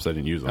had traps. I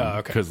didn't use them Oh,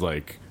 okay. because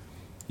like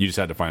you just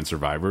had to find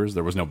survivors.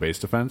 There was no base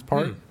defense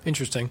part,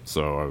 Interesting.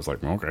 so I was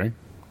like, okay.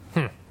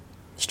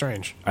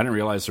 Strange. I didn't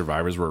realize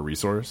survivors were a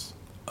resource.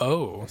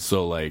 Oh.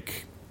 So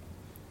like,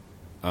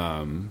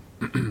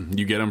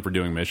 you get them for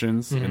doing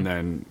missions, and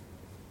then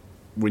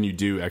when you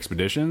do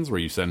expeditions where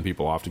you send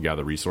people off to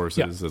gather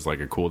resources as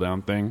like a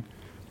cooldown thing,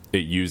 it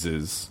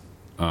uses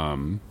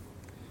them.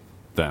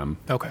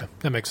 Okay.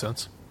 That makes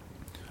sense.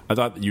 I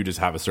thought that you just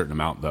have a certain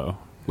amount though.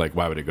 Like,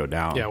 why would it go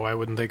down? Yeah, why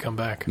wouldn't they come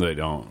back? They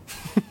don't.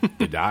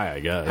 They die, I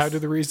guess. How do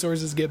the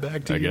resources get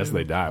back to you? I guess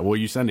they die. Well,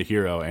 you send a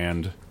hero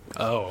and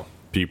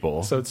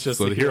people. So it's just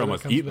the hero that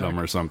must comes eat back. them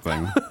or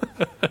something.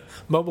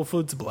 Mobile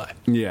food supply.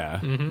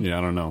 Yeah. Yeah,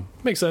 I don't know.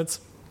 Makes sense.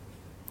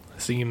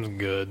 Seems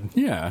good.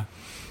 Yeah,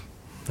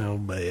 Oh,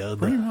 bad.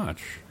 pretty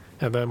much.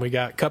 And then we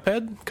got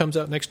Cuphead. Comes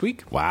out next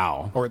week.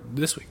 Wow. Or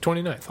this week,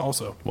 29th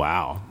also.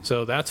 Wow.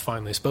 So that's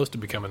finally supposed to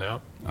be coming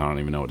out. I don't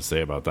even know what to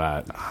say about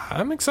that.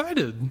 I'm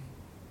excited.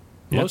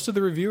 Yeah. Most of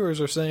the reviewers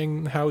are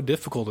saying how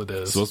difficult it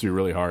is. It's supposed to be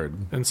really hard.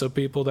 And so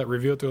people that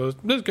review it, they're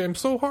like, this game's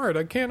so hard,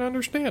 I can't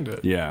understand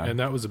it. Yeah. And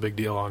that was a big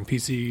deal on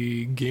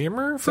PC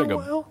Gamer for It's like a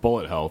while. a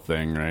bullet hell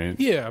thing, right?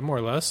 Yeah, more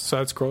or less.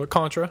 Side scroller,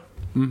 Contra.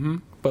 Mm-hmm.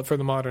 But for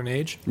the modern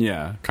age.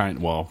 Yeah,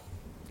 well,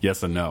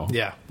 yes and no.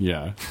 Yeah.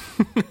 Yeah.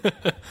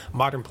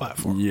 Modern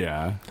platform.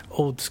 Yeah.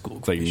 Old school.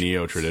 It's like cliches.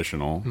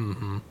 neo-traditional.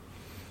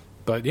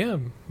 But yeah,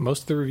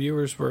 most of the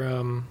reviewers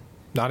were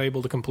not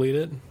able to complete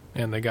it,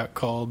 and they got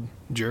called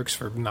jerks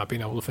for not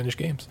being able to finish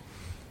games.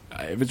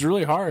 If it's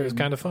really hard, It's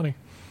kind of funny.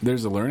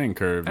 there's a learning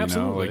curve, you know?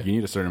 Absolutely. Like, you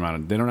need a certain amount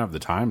of... They don't have the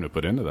time to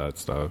put into that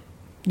stuff.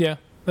 Yeah,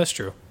 that's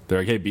true. They're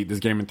like, hey, beat this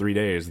game in 3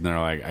 days. And they're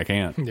like, I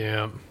can't.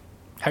 Yeah.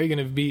 How are you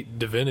going to beat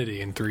Divinity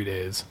in 3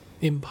 days?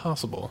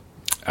 Impossible.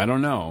 I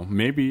don't know.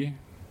 Maybe.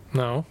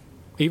 No.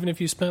 Even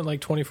if you spent like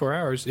 24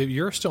 hours, if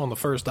you're still on the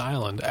first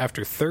island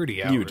after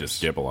 30 hours. You would just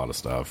skip a lot of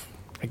stuff.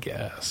 I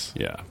guess.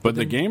 Yeah. But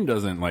the game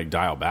doesn't, like,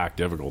 dial back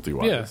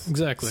difficulty-wise. Yeah,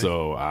 exactly.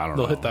 So, I don't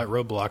know. They'll hit that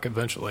roadblock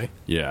eventually.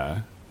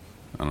 Yeah.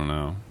 I don't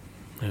know.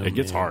 Oh, It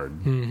gets man. hard.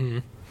 Mm-hmm.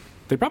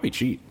 They probably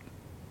cheat.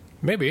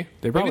 Maybe.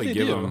 They probably Maybe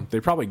give do. them. They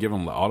probably give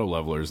them auto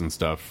levelers and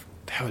stuff.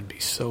 That would be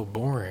so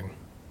boring.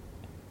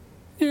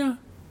 Yeah.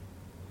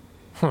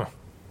 Huh.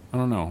 I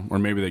don't know. Or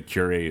maybe they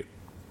curate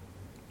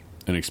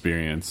an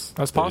experience.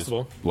 That's They just,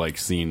 possible. like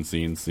scene.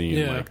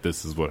 Yeah. Like,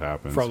 this is what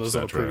happens. For all those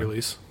little etc.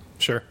 pre-release.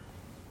 Sure.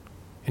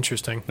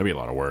 Interesting. That'd be a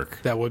lot of work.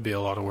 That would be a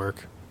lot of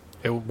work.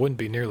 It wouldn't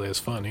be nearly as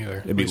fun either.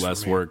 It'd be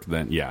less work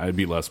than it'd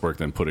be less work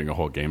than putting a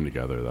whole game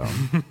together though.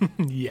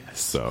 Yes.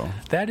 So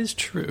That is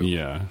true.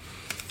 yeah.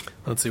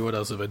 Let's see, what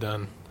else have I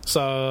done?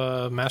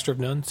 Saw Master of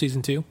None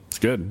Season 2. It's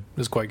good. It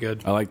was quite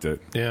good. I liked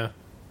it. Yeah.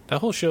 That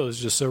whole show is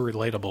just so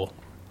relatable,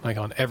 like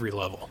on every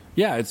level.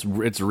 Yeah, it's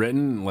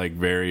written like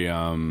very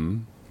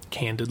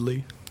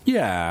Candidly.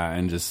 yeah,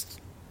 and just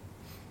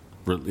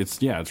it's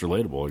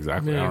relatable,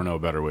 exactly. Yeah. I don't know a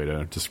better way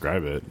to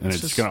describe it. And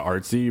it's just kind of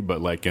artsy,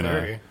 but like in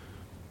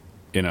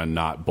a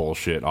not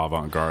bullshit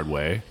avant-garde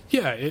way.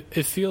 Yeah,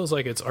 it feels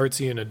like it's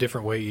artsy in a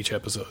different way each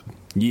episode,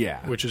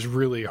 Yeah. which is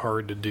really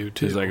hard to do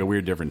too. There's like a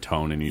weird different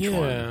tone in each Yeah.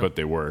 one, but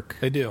they work.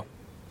 They do.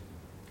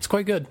 It's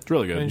quite good. It's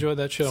really good. I enjoyed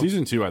that show.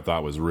 Season 2 I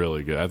thought was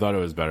really good. I thought it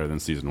was better than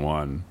Season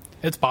 1.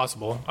 It's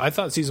possible. I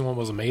thought Season 1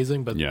 was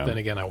amazing, but Yeah. then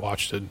again, I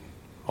watched it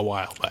a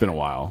while back. It's been a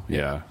while.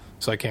 Yeah.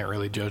 So I can't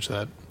really judge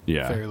that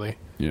Yeah. fairly.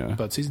 Yeah.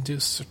 But Season 2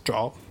 is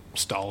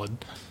stolid.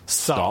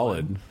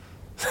 Stalin.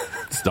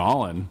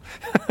 Stalin.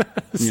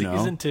 You know.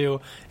 Season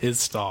 2 is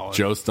Stalin.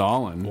 Joe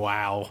Stalin.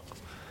 Wow.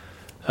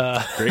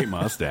 Great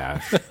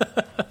mustache.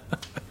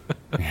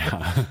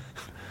 Yeah.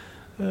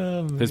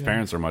 His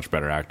parents are much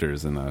better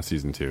actors in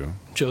Season 2.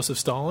 Joseph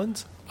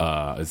Stalin's?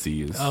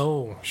 Aziz.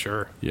 Oh,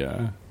 sure.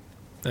 Yeah.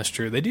 That's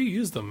true. They do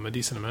use them a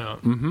decent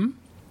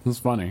amount. It's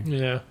funny.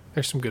 Yeah.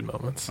 There's some good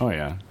moments. Oh,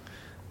 yeah.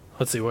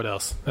 Let's see, what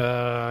else?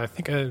 I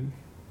think I don't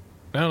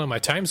know, my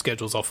time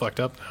schedule's all fucked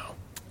up now.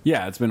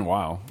 Yeah, it's been a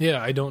while.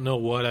 Yeah, I don't know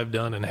what I've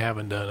done and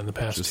haven't done in the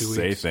past Just 2 weeks.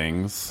 say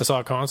things. I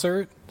saw a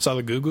concert, saw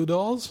the Goo Goo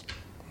Dolls.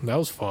 That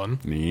was fun.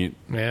 Neat.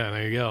 Yeah,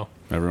 there you go.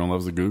 Everyone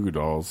loves the Goo Goo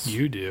Dolls.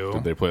 You do.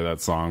 Did they play that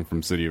song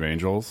from City of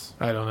Angels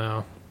I don't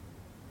know.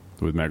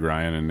 with Meg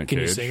Ryan and Nick Can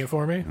Cage? you sing it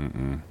for me?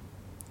 Mm-mm.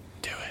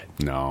 Do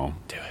it. No.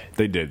 Do it.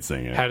 They did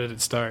sing it. How did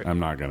it start? I'm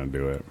not going to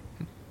do it.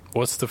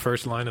 What's the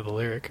first line of the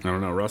lyric? I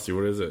don't know. Rusty,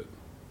 what is it?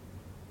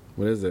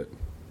 What is it?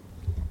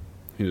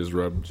 He's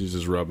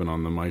just rubbing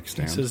on the mic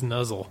stand. It says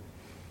nuzzle.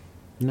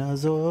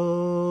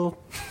 Nuzzle.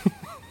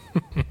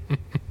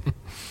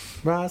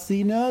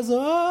 Rossi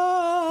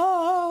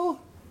Nuzzle.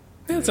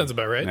 Yeah, that sounds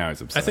about right. Now he's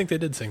upset. I think they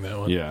did sing that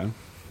one. Yeah.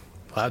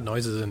 Loud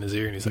noises in his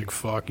ear, and he's like,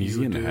 fuck He's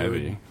you, getting dude.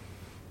 heavy.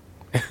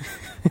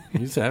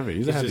 He's heavy.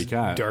 He's a heavy just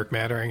cat. dark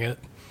mattering it.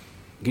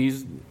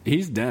 He's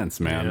dense,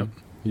 man. Yep.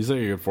 He's like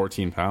a good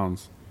 14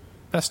 pounds.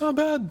 That's not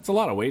bad. It's a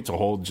lot of weight to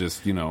hold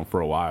just, for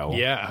a while.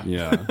 Yeah.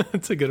 Yeah.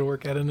 It's a good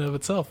workout in and of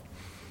itself.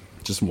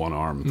 Just one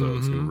arm, though.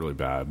 It's gonna be really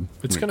bad.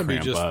 It's going to be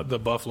cramp just up. the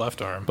buff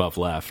left arm. Buff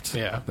left.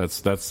 Yeah. That's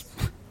This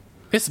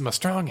is my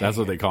strong hand. That's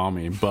what they call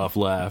me. Buff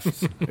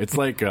left. It's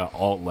like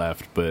alt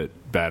left, but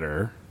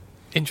better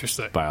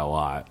Interesting. by a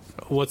lot.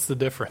 What's the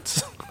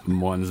difference?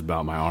 One's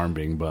about my arm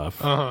being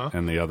buff,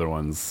 and the other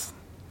one's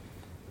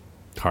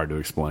hard to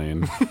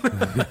explain.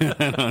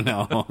 I don't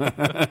know.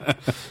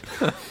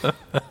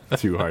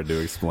 Too hard to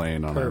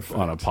explain on a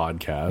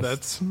podcast.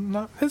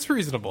 That's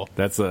reasonable.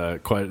 That's a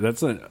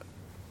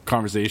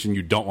conversation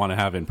you don't want to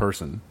have in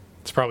person.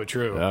 It's probably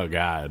true. Oh,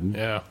 God.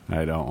 Yeah.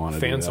 I don't want to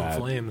do Fan that. some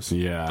flames.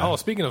 Yeah. Oh,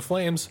 speaking of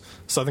flames,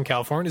 Southern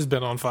California's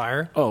been on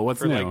fire. Oh, what's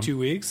for new? like 2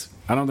 weeks.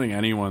 I don't think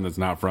anyone that's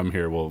not from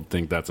here will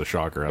think that's a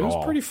shocker at all. It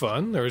was pretty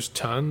fun. There was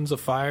tons of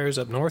fires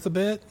up north a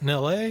bit in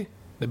L.A.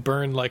 They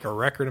burned like a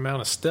record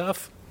amount of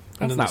stuff.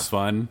 That's not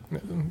fun.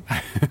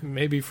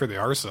 Maybe for the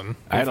arson.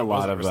 I had a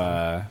lot of arson.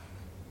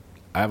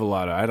 I had a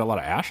lot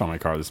of ash on my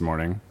car this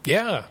morning.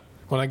 Yeah.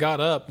 When I got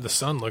up, the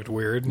sun looked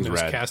weird, and it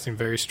was red. casting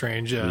very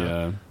strange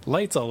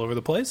lights all over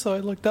the place. So I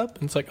looked up,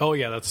 and it's like, oh,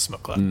 yeah, that's a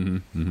smoke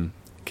cloud.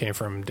 Came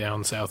from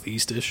down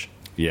southeast-ish,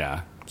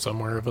 Yeah.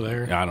 somewhere over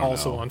there. I don't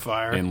also know. on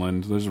fire.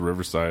 Inland. There's a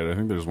Riverside. I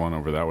think there's one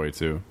over that way,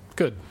 too.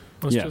 Good.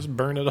 Let's Yeah. just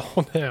burn it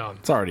all down.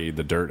 It's already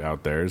the dirt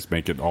out there. Just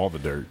make it all the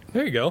dirt.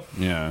 There you go.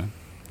 Yeah.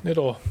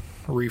 It'll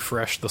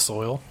refresh the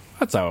soil,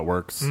 That's how it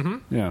works.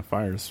 Yeah,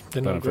 fire's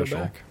Then it'll grow beneficial.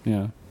 back.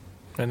 Yeah.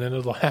 and then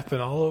it'll happen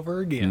all over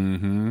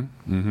again.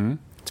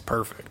 It's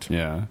perfect.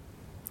 Yeah.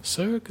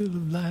 Circle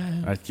of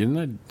life. I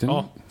didn't.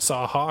 Oh,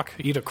 saw a hawk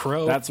eat a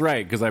crow. That's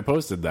right, because I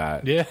posted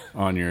that Yeah.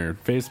 on your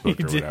Facebook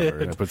You or whatever.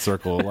 did. I put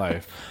Circle of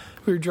Life.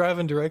 We were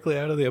driving directly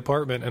out of the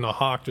apartment, and a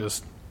hawk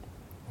just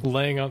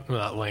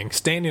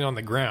standing on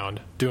the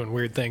ground, doing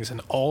weird things,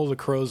 and all the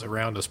crows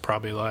around us,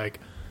 probably like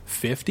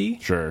 50,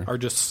 Sure. are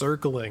just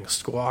circling,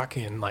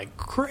 squawking like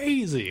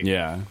crazy.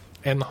 Yeah.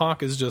 And the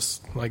hawk is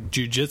just like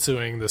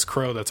jujitsuing this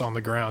crow that's on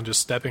the ground,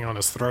 just stepping on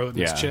his throat and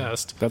Yeah. his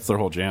chest. That's their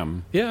whole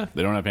jam. Yeah.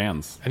 They don't have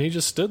hands And he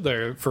just stood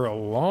there for a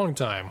long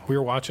time. We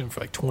were watching for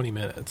like 20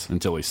 minutes.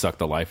 until he sucked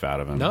the life out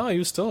of him. No, he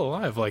was still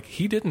alive. Like,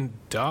 he didn't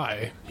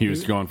die. He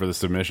was going for the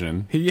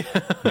submission. Yeah.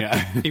 Yeah.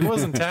 He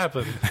wasn't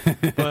tapping.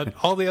 But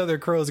all the other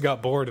crows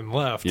got bored and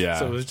left. Yeah.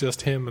 So it was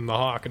just him and the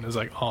hawk. And it was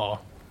like, oh,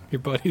 your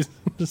buddy's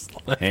just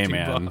left Hey, you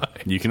man, by.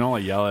 you can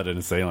only yell at an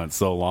assailant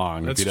so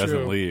long. That's if he doesn't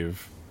true.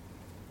 leave,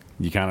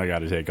 you kind of got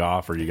to take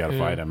off or you got to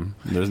fight him.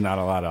 There's not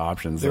a lot of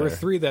options There there. were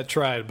 3 that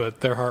tried, but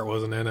their heart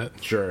wasn't in it.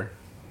 Sure.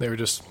 They were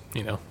just,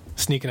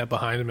 sneaking up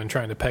behind him and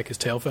trying to peck his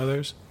tail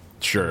feathers.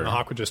 Sure. And the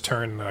hawk would just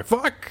turn and like,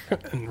 fuck,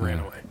 and ran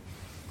away.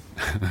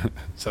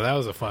 So that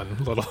was a fun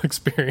little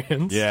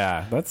experience.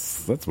 Yeah,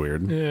 that's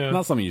weird. Yeah.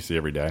 Not something you see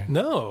every day.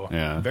 No.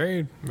 Yeah.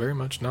 Very, very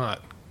much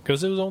not.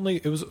 Because it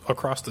was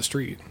across the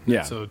street.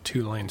 Yeah. So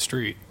 2-lane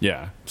street.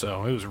 Yeah,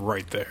 So it was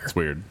right there. it's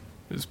weird.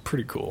 It was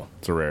pretty cool.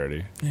 It's a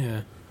rarity.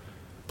 Yeah.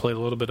 Played a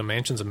little bit of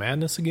Mansions of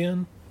Madness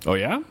again. Oh,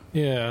 yeah?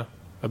 Yeah.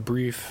 A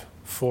brief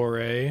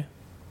foray.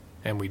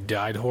 And we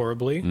died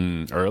horribly.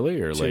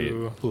 Early or late?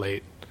 Too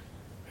late.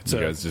 It's You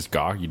a guys just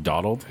you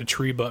dawdled?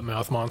 tree butt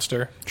mouth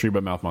monster. Tree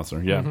butt mouth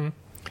monster, yeah.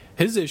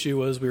 His issue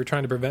was we were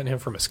trying to prevent him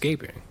from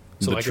escaping.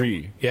 The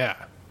tree. Yeah.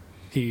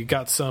 He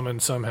got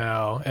summoned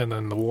somehow, and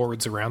then the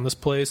wards around this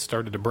place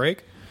started to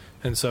break.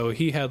 And so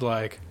he had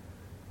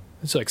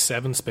it's like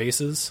 7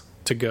 spaces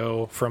to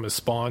go from his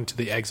spawn to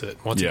the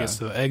exit. Once he Yeah. gets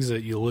to the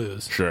exit, you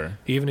lose. Sure.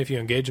 Even if you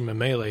engage him in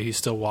melee, he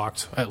still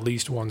walked at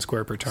least 1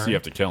 square per turn. So you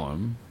have to kill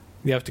him.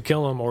 You have to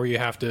kill him, or you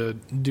have to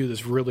do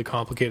this really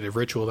complicated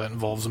ritual that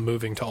involves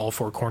moving to all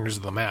 4 corners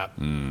of the map,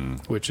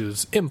 which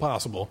is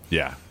impossible.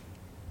 Yeah.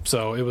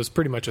 So it was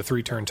pretty much a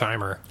 3-turn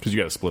timer. Because you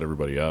got to split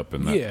everybody up,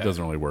 and that Yeah.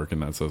 doesn't really work in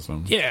that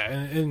system. Yeah,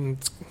 and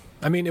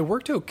I mean, it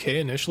worked okay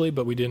initially,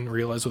 but we didn't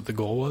realize what the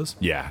goal was.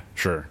 Yeah,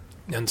 sure.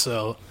 And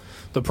so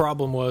the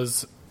problem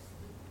was,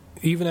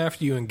 even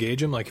after you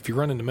engage him, like if you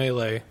run into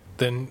melee,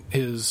 then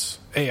his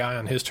AI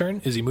on his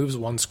turn is he moves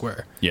 1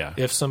 square. Yeah.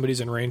 If somebody's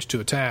in range to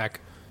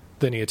attack,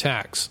 then he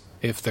attacks.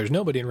 If there's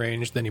nobody in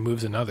range, then he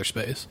moves another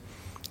space.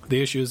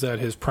 The issue is that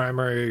his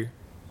primary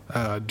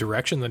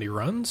direction that he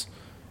runs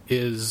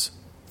is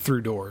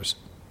through doors.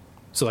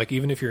 So, like,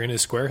 even if you're in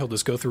his square, he'll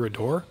just go through a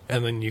door,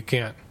 and then you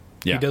can't.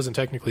 Yeah. He doesn't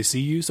technically see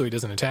you, so he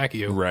doesn't attack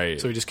you.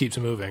 Right. So he just keeps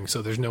moving,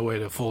 so there's no way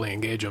to fully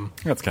engage him.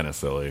 That's kind of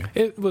silly.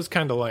 It was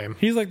kind of lame.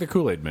 He's like the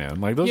Kool-Aid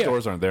man. Like, those Yeah.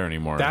 doors aren't there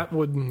anymore. That'd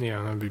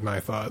be my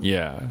thought.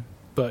 Yeah.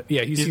 But,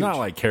 yeah, he's He's huge. not,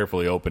 like,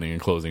 carefully opening and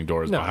closing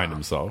doors No, behind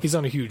himself. He's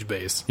on a huge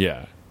base.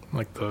 Yeah.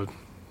 Like the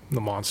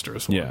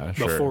monstrous one. Yeah, The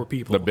sure. 4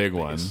 people. The big base.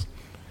 one.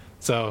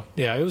 So,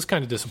 yeah, it was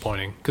kind of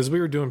disappointing, because we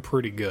were doing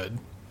pretty good.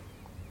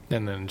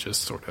 And then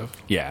just sort of...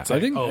 Yeah. It's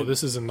like,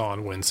 this is a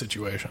non-win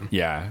situation.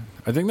 Yeah.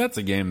 I think that's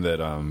a game that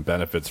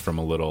benefits from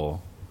a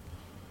little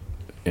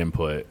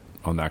input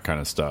on that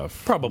kind of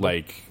stuff. Probably.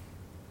 Like,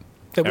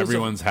 It was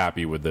everyone's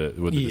happy with the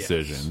Yes.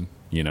 decision,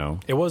 you know?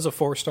 It was a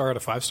 4-star out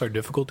of 5-star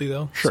difficulty,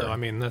 though. Sure. So, I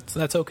mean,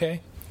 that's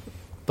okay.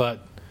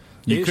 But...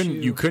 You the couldn't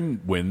issue- you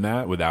couldn't win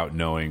that without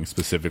knowing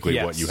specifically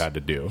what Yes. you had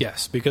to do.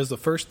 Yes, because the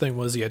first thing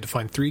was you had to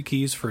find 3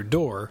 keys for a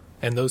door,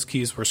 and those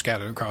keys were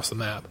scattered across the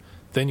map.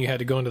 Then you had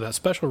to go into that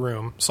special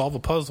room, solve a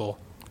puzzle,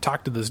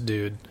 talk to this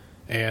dude,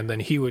 and then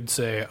he would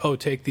say, oh,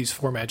 take these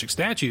 4 magic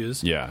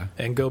statues Yeah.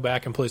 and go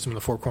back and place them in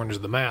the 4 corners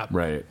of the map.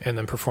 Right. And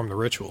then perform the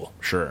ritual.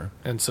 Sure.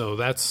 And so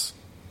that's...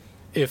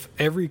 If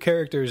every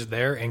character is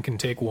there and can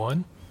take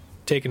one,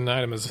 taking an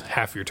item is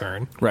half your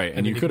turn. Right.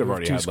 And you then could have move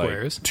already 2 had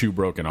squares. like 2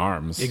 broken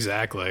arms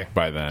Exactly.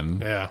 by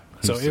then. Yeah.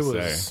 Who's So it to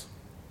was... say?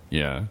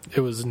 Yeah.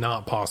 It was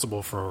not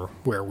possible for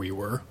where we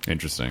were.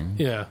 Interesting.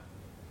 Yeah.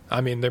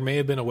 I mean, there may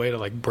have been a way to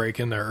like break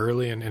in there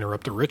early and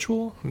interrupt the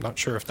ritual. I'm not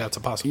sure if that's a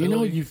possibility. You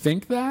know, you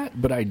think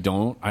that, but I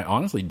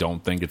honestly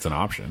don't think it's an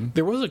option.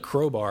 There was a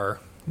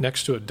crowbar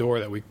next to a door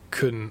that we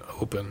couldn't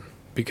open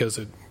because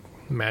it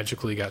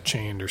magically got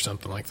chained or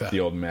something like that.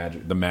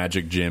 The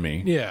magic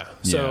Jimmy. Yeah.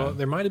 So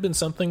there might have been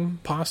something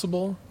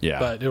possible. Yeah.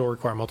 But it'll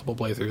require multiple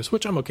playthroughs,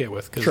 which I'm okay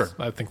with because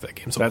I think that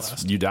game's a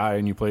blast. You die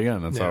and you play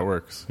again. That's how it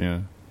works.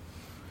 Yeah.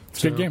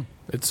 It's a good game.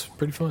 It's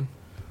pretty fun.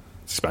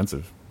 It's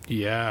expensive.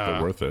 Yeah.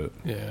 But worth it.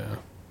 Yeah.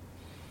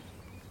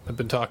 I've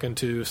been talking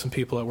to some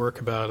people at work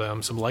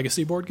about some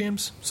legacy board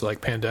games. So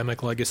like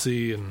Pandemic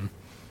Legacy and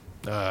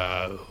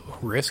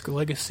Risk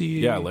Legacy.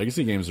 Yeah,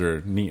 legacy games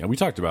are neat. We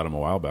talked about them a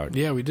while back.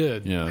 Yeah, we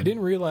did. Yeah. I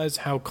didn't realize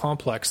how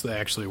complex they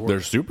actually were.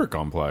 They're super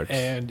complex.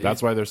 And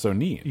that's why they're so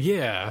neat.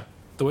 Yeah.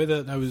 The way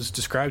that it was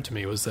described to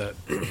me was that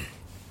you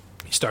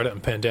start out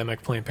in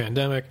Pandemic, playing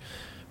Pandemic,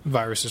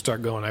 viruses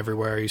start going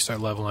everywhere, you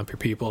start leveling up your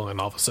people, and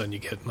all of a sudden you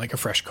get like a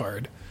fresh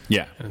card.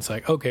 Yeah. And it's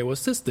like, okay,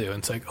 what's this do? And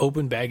it's like,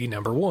 open baggie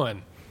number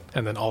 1.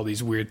 And then all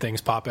these weird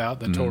things pop out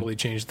that totally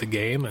change the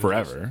game. And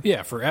forever.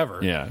 Forever.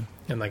 Yeah.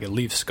 And like it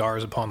leaves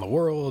scars upon the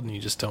world, and you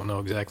just don't know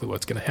exactly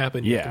what's going to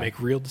happen. You have to make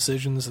real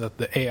decisions that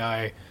the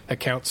AI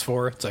accounts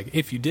for. It's like,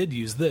 if you did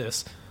use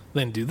this,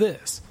 then do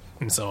this,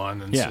 and so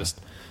on. And it's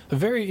just a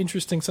very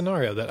interesting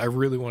scenario that I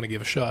really want to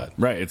give a shot.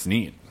 Right, it's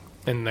neat.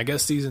 And I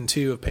guess season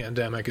 2 of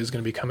Pandemic is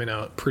going to be coming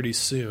out pretty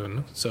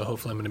soon, so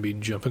hopefully I'm going to be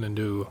jumping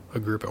into a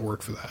group at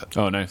work for that.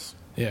 Oh, nice.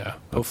 Yeah,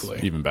 hopefully.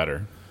 That's even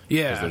better.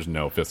 Yeah. Because there's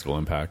no fiscal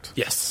impact.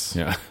 Yes.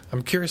 Yeah.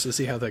 I'm curious to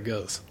see how that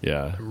goes.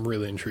 Yeah. I'm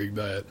really intrigued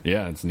by it.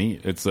 Yeah, it's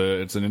neat. It's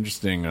an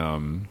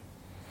interesting...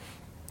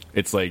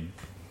 it's like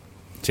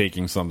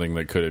taking something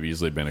that could have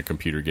easily been a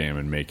computer game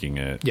and making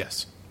it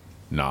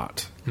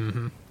not.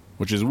 Mm-hmm.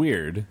 Which is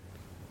weird,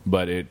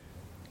 but it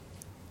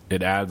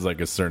adds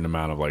like a certain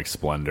amount of like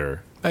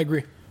splendor. I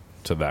agree.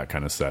 To that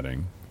kind of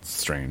setting. It's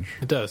strange.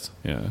 It does.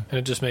 Yeah. And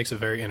it just makes it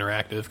very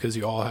interactive because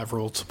you all have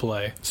roles to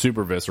play.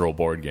 Super visceral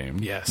board game.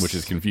 Yes. Which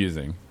is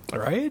confusing. All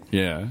right?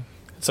 Yeah.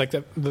 It's like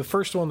the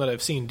first one that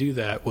I've seen do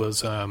that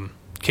was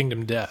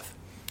Kingdom Death.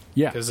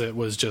 Yeah. Because it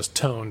was just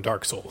tone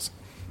Dark Souls.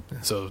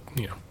 And so,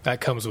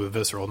 that comes with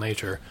visceral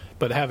nature.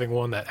 But having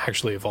one that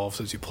actually evolves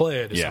as you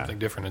play it is something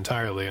different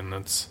entirely, and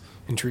that's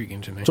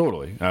intriguing to me.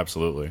 Totally.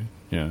 Absolutely.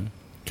 Yeah.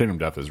 Kingdom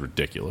Death is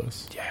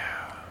ridiculous. Yeah.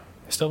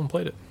 I still haven't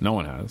played it. No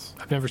one has.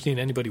 I've never seen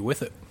anybody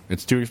with it.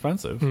 It's too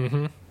expensive.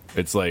 Mm-hmm.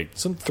 It's like...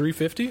 Some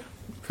 $350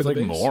 for the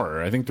base?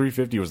 More. I think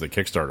 $350 was the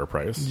Kickstarter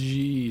price.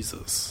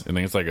 Jesus. I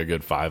think it's like a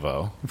good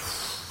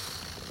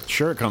 $5.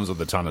 Sure, it comes with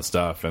a ton of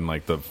stuff, and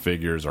like the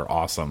figures are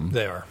awesome.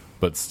 They are.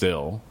 But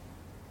still.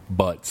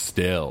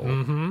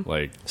 Mm-hmm.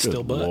 Like,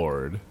 still good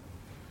Lord.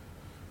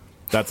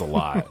 That's a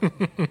lot.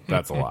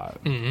 That's a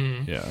lot.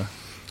 Mm-hmm. Yeah.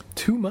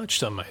 Too much,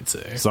 some might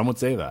say. Some would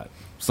say that.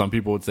 Some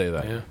people would say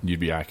that. Yeah. You'd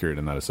be accurate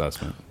in that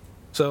assessment.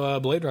 So,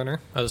 Blade Runner,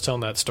 I was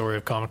telling that story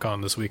of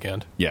Comic-Con this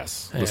weekend.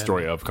 Yes, the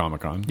story of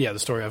Comic-Con. Yeah, the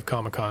story of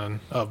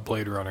Comic-Con of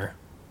Blade Runner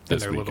and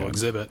their little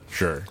exhibit.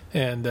 Sure.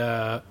 And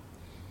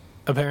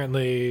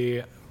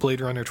apparently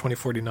Blade Runner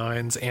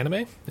 2049's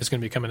anime is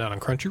going to be coming out on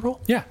Crunchyroll.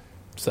 Yeah.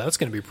 So that's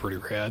going to be pretty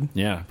rad.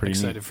 Yeah, pretty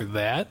excited neat. for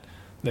that.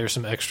 There's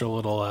some extra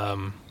little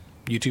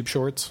YouTube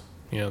shorts,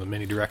 the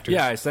mini directors.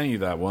 Yeah, I sent you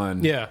that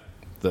one. Yeah.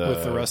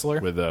 With the wrestler?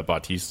 With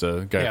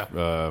Bautista guy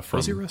from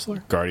Was he a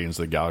wrestler? Guardians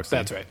of the Galaxy.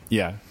 That's right.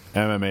 Yeah.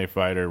 MMA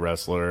fighter,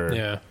 wrestler.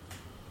 Yeah.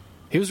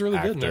 He was really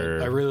good in actor.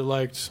 it. I really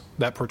liked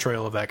that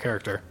portrayal of that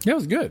character. Yeah, it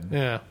was good.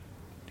 Yeah.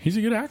 He's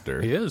a good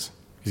actor. He is.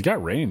 He's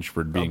got range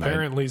for being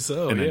apparently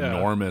an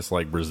enormous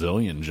like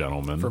Brazilian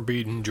gentleman. From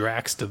being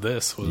Drax to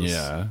this was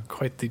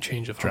quite the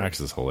change of heart. Drax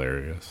is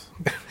hilarious.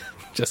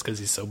 Just because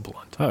he's so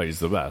blunt. Oh, he's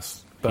the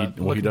best. But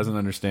he doesn't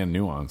understand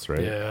nuance,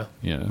 right? Yeah.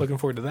 Yeah. Looking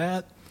forward to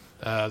that.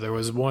 There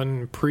was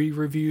one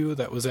pre-review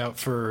that was out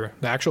for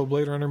the actual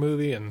Blade Runner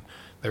movie, and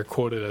they're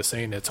quoted as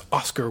saying it's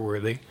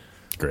Oscar-worthy.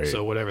 Great.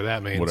 So whatever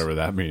that means. Whatever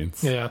that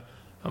means. Yeah.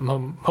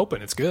 I'm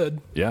hoping it's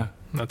good. Yeah.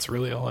 That's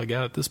really all I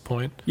got at this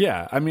point.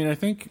 Yeah. I mean, I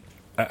think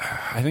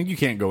you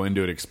can't go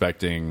into it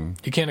expecting...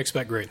 You can't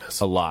expect greatness.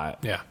 A lot.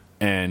 Yeah.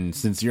 And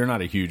since you're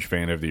not a huge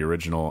fan of the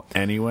original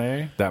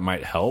anyway, that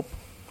might help.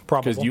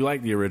 Probably. Because you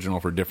like the original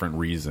for different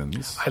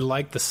reasons. I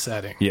like the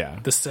setting. Yeah.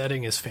 The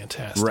setting is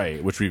fantastic.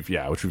 Right, which we've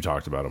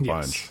talked about a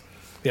bunch.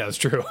 Yeah, that's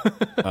true.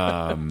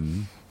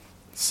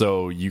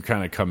 So you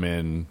kind of come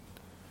in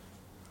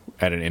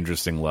at an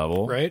interesting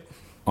level. Right.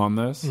 On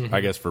this. Mm-hmm.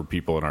 I guess for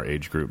people in our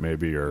age group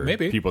maybe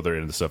people that are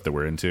into the stuff that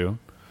we're into.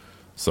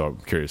 So I'm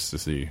curious to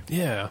see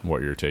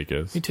what your take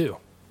is. Me too.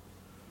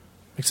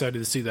 Excited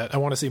to see that. I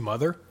want to see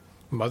Mother.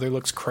 Mother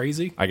looks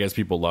crazy. I guess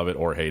people love it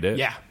or hate it.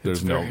 Yeah.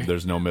 There's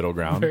no middle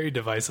ground. Very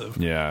divisive.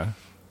 Yeah.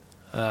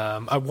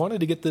 I wanted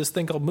to get this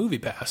thing called Movie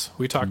Pass.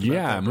 We talked about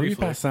that briefly. Movie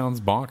Pass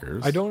sounds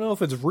bonkers. I don't know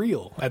if it's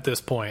real at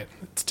this point.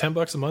 It's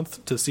 $10 a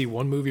month to see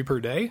one movie per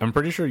day. I'm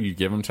pretty sure you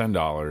give them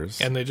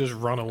 $10. And they just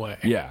run away.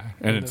 Yeah.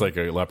 And it's like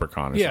a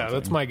leprechaun or something. Yeah,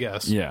 that's my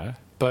guess. Yeah.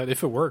 But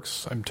if it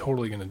works, I'm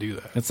totally going to do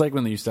that. It's like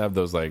when they used to have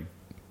those like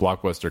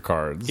Blockbuster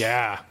cards.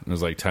 Yeah. It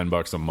was like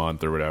 $10 a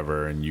month or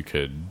whatever, and you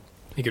could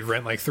You could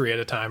rent like 3 at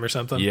a time or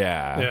something.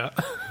 Yeah.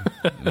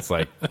 It's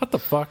like, what the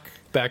fuck?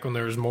 Back when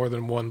there was more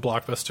than one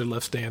Blockbuster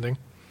left standing.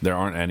 There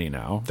aren't any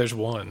now. There's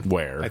one.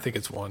 Where? I think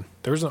it's one.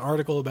 There was an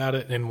article about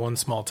it in one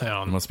small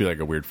town. It must be like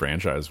a weird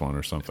franchise one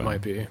or something. It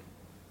might be.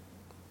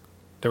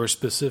 There was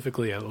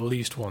specifically at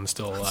least one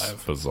still alive.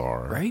 That's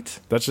bizarre. Right?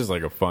 That's just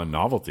like a fun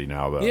novelty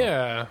now, though.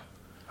 Yeah.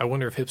 I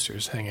wonder if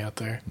hipsters hang out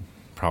there.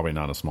 Probably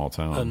not a small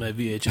town. On my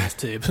VHS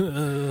tape.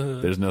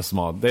 There's no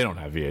small... They don't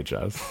have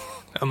VHS.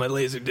 On my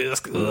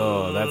Laserdisc.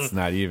 Oh, that's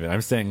not even...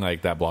 I'm saying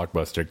like that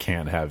Blockbuster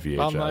can't have VHS.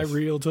 On my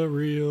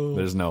reel-to-reel.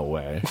 There's no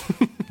way.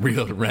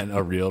 Rent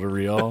a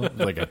reel-to-reel?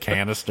 Like a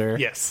canister?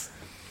 Yes.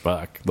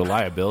 Fuck. The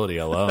liability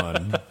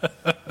alone.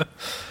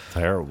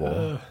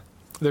 Terrible.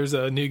 There's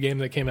a new game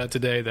that came out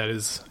today that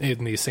is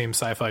in the same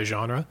sci-fi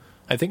genre.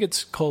 I think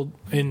it's called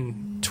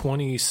In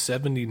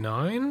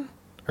 2079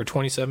 or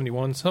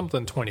 2071,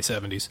 something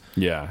 2070s.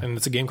 Yeah. And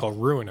it's a game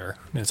called Ruiner,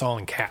 and it's all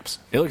in caps.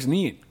 It looks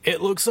neat. It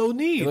looks so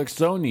neat. It looks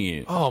so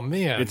neat. Oh,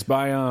 man. It's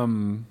by,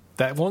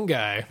 that one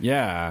guy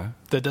yeah.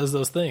 that does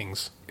those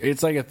things.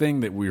 It's like a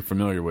thing that we're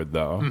familiar with,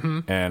 though.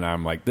 Mm-hmm. And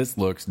I'm like, this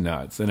looks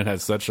nuts. And it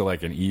has such a,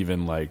 like, an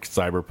even, like,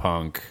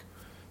 cyberpunk...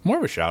 More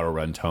of a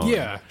Shadowrun tone.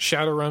 Yeah,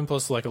 Shadowrun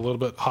plus like a little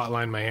bit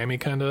Hotline Miami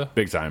kind of.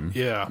 Big time.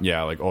 Yeah.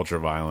 Yeah, like ultra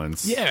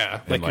violence.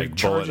 Yeah. And Like you're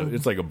charging...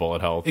 it's like a bullet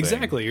hell thing.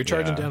 Exactly. You're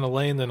charging Yeah. down a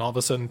lane, then all of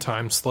a sudden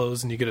time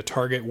slows and you get a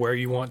target where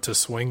you want to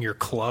swing your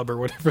club or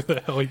whatever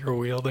the hell you're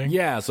wielding.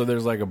 Yeah, so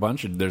there's like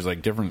there's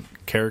like different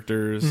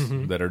characters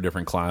that are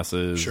different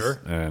classes. Sure.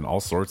 And all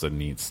sorts of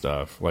neat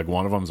stuff. Like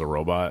one of them's a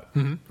robot.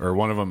 Or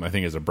one of them I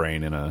think is a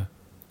brain in a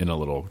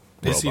little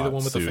Is he the robot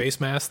one with suit. the face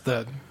mask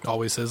that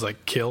always says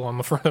like kill on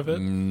the front of it?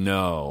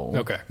 No.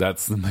 Okay.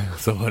 That's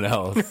someone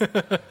else.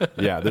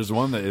 Yeah, there's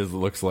one that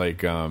looks like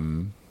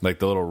the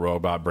little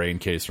robot brain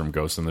case from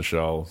Ghost in the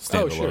Shell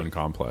standalone sure.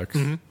 complex.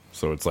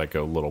 So it's like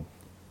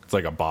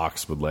a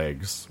box with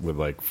legs, with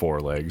like 4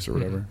 legs or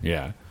whatever.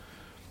 Yeah.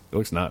 It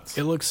looks nuts.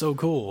 It looks so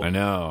cool. I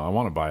know. I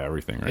want to buy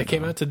everything right now. It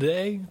came out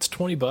today. It's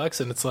 $20,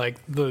 and it's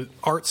like the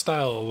art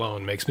style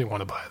alone makes me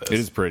want to buy this. It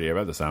is pretty. I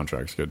bet the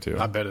soundtrack's good too.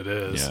 I bet it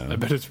is. Yeah. I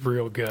bet it's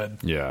real good.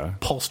 Yeah.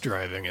 Pulse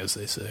driving, as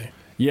they say.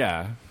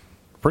 Yeah.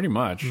 Pretty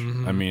much.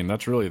 I mean,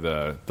 that's really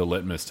the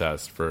litmus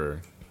test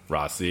for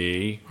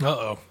Rossi.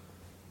 Uh-oh.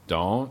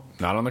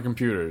 Not on the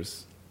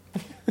computers.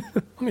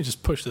 Let me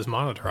just push this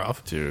monitor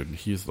off. Dude,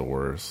 he's the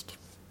worst.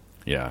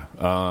 Yeah.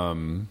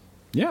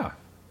 Yeah.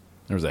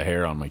 There was a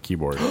hair on my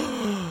keyboard.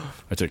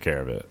 I took care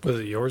of it. Was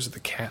it yours or the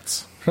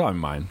cat's? Probably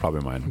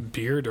mine.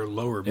 Beard or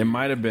lower beard? It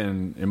might have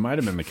been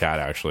the cat,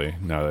 actually,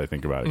 now that I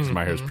think about it, because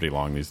my hair's pretty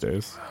long these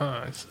days.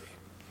 Huh, I see.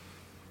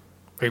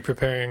 Are you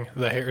preparing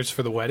the hairs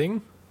for the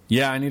wedding?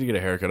 Yeah, I need to get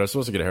a haircut. I was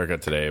supposed to get a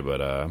haircut today, but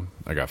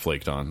I got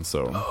flaked on,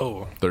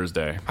 so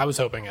Thursday. I was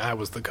hoping I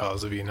was the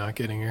cause of you not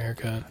getting your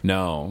haircut.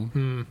 No.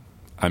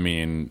 I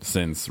mean,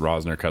 since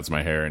Rosner cuts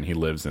my hair and he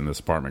lives in this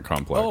apartment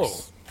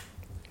complex,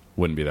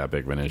 wouldn't be that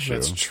big of an issue.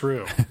 That's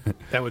true.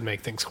 That would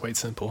make things quite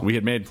simple. We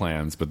had made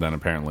plans, but then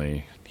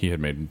apparently he had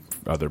made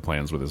other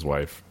plans with his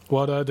wife.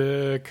 What a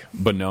dick.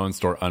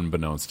 Beknownst or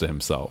unbeknownst to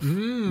himself.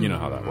 You know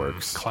how that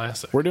works.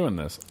 Classic. We're doing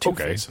this.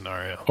 Okay.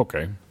 Scenario.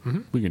 Okay.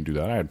 We can do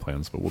that. I had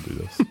plans, but we'll do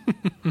this.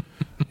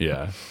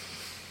 Yeah.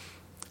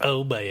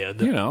 Oh,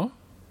 bad. You know,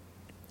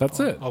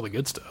 that's it. All the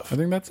good stuff. I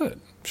think that's it.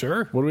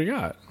 Sure. What do we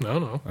got?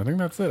 No. I think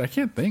that's it. I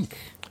can't think.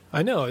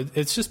 I know.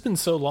 It's just been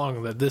so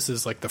long that this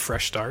is like the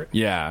fresh start.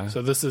 Yeah.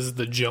 So this is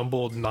the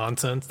jumbled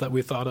nonsense that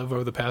we thought of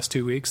over the past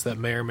 2 weeks that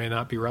may or may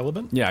not be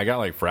relevant. Yeah, I got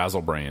like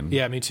frazzle brain.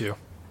 Yeah, me too.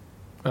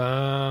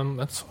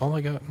 That's all I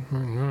got.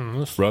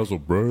 Frazzle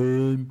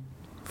brain.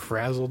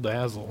 Frazzle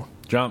dazzle.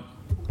 Jump.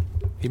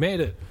 He made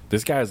it.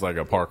 This guy's like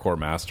a parkour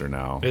master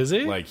now. Is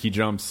he? Like he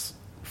jumps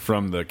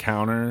from the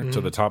counter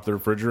to the top of the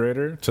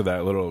refrigerator to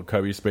that little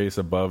cubby space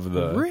above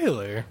the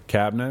Really?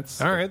 cabinets.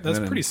 All right, that's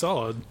And then pretty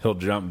solid. He'll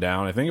jump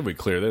down. I think if we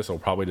clear this, he'll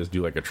probably just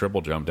do like a triple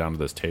jump down to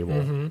this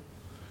table.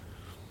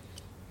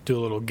 Do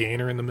a little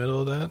gainer in the middle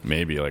of that.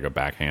 Maybe like a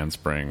back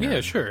handspring. Yeah,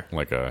 or sure.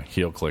 Like a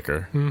heel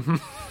clicker.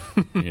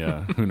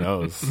 Yeah, who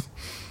knows?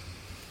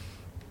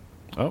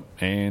 Oh,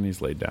 and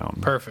he's laid down.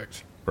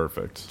 Perfect.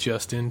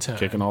 Just in time.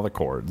 Kicking all the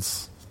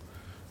chords.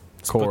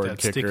 Put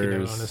that sticky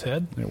note on his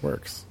head. It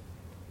works.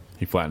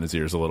 He flattened his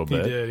ears a little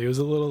bit. He did. He was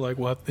a little like,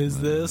 what is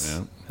this?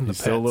 Yeah. And He's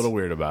still a little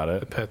weird about The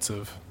it. pets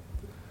have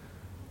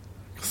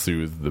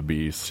Soothe the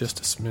beast. just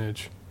a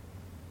smidge.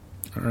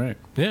 All right.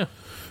 Yeah.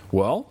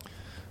 Well,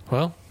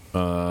 Well.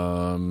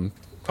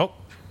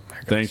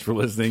 thanks for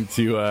listening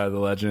to The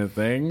Legend of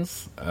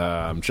Things.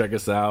 Check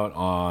us out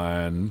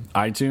on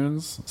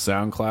iTunes,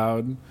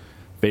 SoundCloud,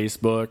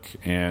 Facebook,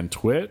 and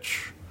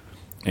Twitch.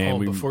 And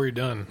Before you're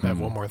done, I have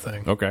one more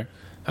thing. Okay.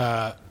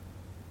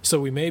 So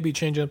we may be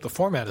changing up the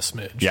format a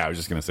smidge. Yeah, I was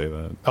just going to say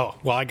that. Oh,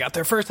 well, I got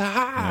there first.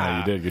 Ha-ha! Yeah,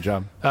 you did. Good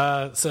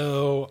job.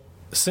 So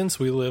since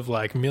we live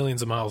like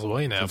millions of miles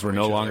away now, Since we're from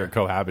no each longer other,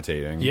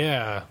 cohabitating.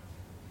 Yeah.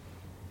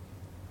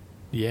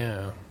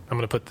 I'm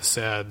going to put the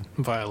sad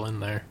violin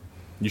there.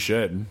 You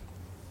should.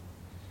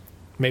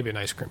 Maybe an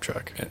ice cream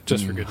truck,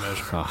 just for good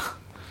measure.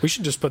 We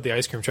should just put the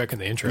ice cream truck in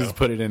the intro. Just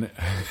put it in.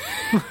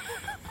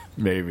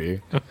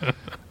 Maybe.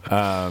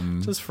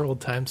 Just for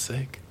old time's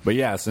sake. But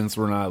yeah, since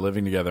we're not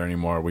living together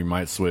anymore, we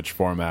might switch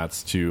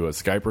formats to a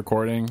Skype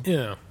recording.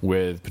 Yeah.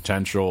 With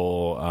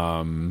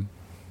potential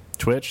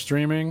Twitch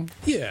streaming.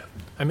 Yeah.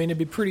 I mean, it'd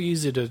be pretty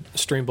easy to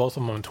stream both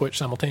of them on Twitch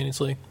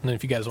simultaneously. And then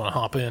if you guys want to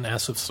hop in,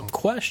 ask us some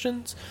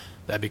questions,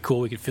 that'd be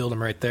cool. We could field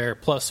them right there.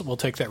 Plus, we'll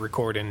take that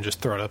record in and just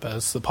throw it up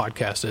as the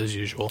podcast as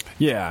usual.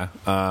 Yeah.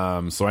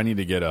 So I need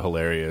to get a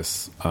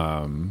hilarious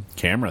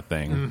camera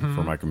thing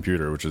for my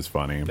computer, which is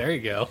funny. There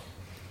you go.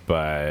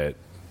 But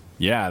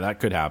yeah, that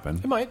could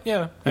happen. It might,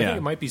 yeah. I think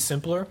it might be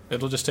simpler.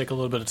 It'll just take a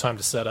little bit of time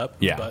to set up.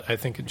 Yeah. But I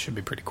think it should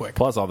be pretty quick.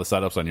 Plus all the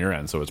setups on your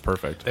end, so it's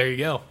perfect. There you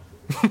go.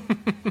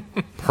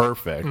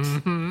 Perfect.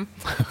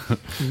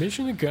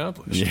 Mission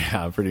accomplished.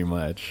 Yeah, pretty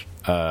much.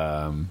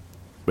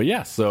 But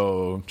yeah,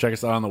 so check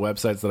us out on the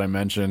websites that I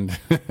mentioned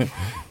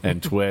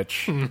and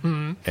Twitch.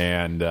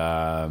 And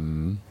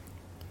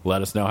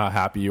let us know how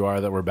happy you are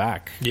that we're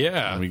back.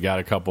 Yeah. We got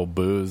a couple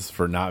boos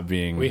for not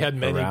being We had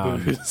many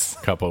around boos.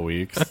 a couple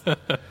weeks. But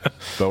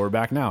we're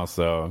back now,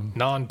 so.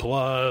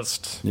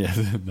 Nonplussed. Yeah,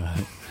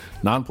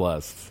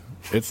 nonplussed.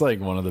 It's like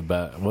one of the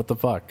best. What the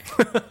fuck?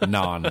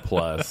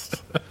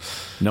 Nonplussed.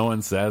 No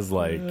one says,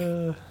 like,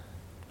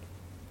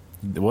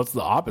 what's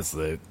the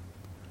opposite?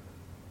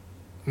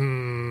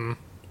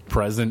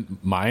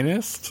 Present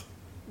minus?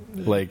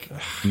 Like,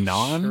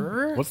 non?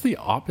 Sure? What's the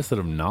opposite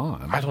of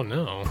non? I don't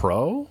know.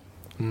 Pro?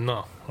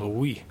 No. A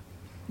we.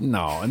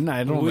 No, and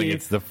I don't think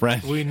it's the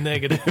French. We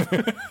negative.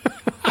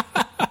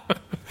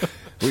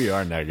 We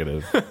are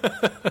negative.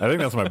 I think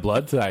that's my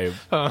blood type.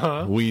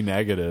 We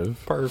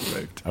negative.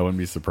 Perfect. I wouldn't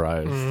be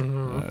surprised.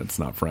 It's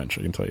not French,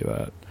 I can tell you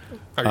that.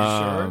 Are you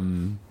sure?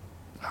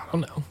 I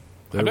don't know.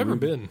 I've never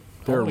been.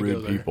 They're I wanna go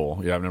rude there.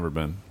 people. Yeah, I've never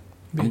been.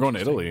 I'm going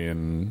to Italy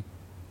in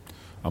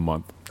a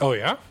month. Oh,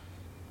 yeah?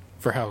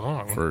 For how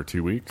long? For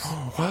 2 weeks.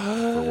 What?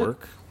 For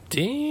work.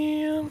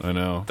 Damn. I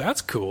know.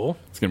 That's cool.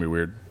 It's going to be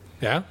weird.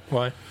 Yeah?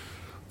 Why?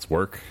 It's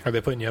work. Are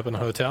they putting you up in a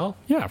hotel?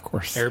 Yeah, of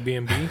course.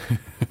 Airbnb?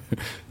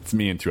 It's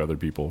me and 2 other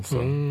people,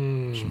 so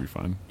it should be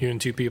fun. You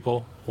and 2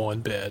 people, 1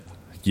 bed.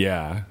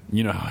 Yeah.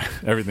 You know,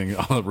 everything,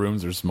 all the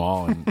rooms are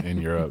small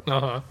in Europe.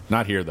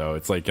 Not here, though.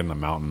 It's like in the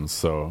mountains,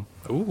 so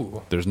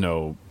Ooh. there's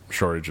no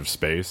shortage of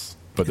space,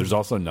 but there's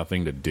also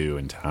nothing to do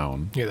in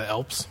town. Yeah, the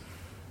Alps.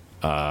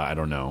 I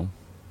don't know.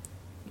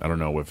 I don't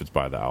know if it's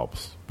by the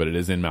Alps, but it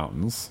is in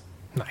mountains.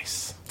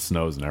 Nice. It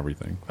snows and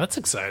everything. That's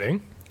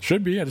exciting.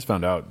 Should be. I just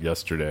found out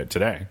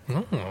today.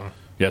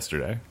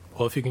 Yesterday.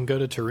 Well, if you can go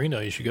to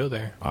Torino, you should go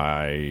there.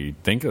 I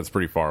think that's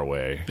pretty far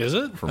away. Is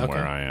it? From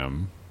where I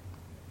am.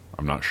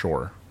 I'm not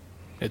sure.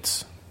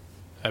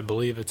 I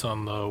believe it's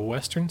on the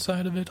western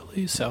side of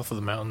Italy, south of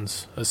the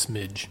mountains, a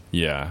smidge.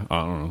 Yeah,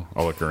 I don't know.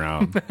 I'll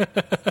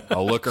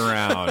look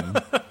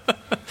around.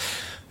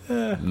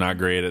 Not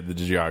great at the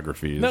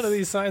geographies. None of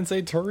these signs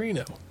say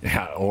Torino.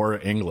 Yeah, or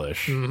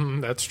English.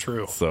 That's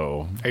true.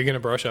 So, Are you going to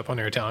brush up on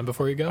your Italian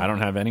before you go? I don't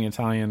have any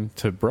Italian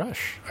to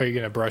brush. Are you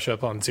going to brush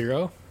up on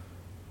zero?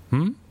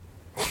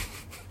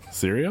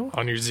 Cereal?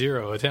 On your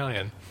zero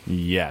Italian.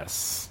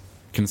 Yes.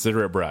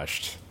 Consider it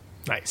brushed.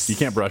 Nice. You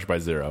can't brush by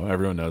 0.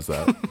 Everyone knows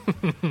that. I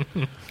All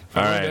learned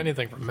right.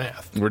 anything from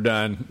math. We're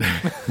done.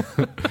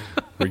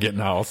 We're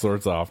getting all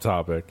sorts off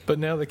topic. But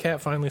now the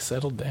cat finally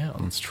settled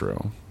down. It's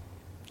true.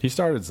 He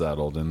started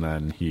settled, and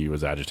then he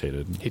was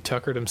agitated. He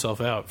tuckered himself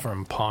out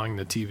from pawing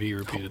the TV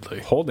repeatedly.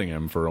 Holding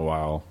him for a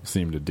while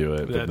seemed to do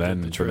it, That but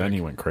did the trick. then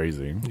he went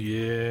crazy.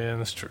 Yeah,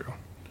 that's true.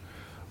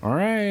 All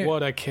right.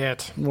 What a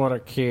cat. What a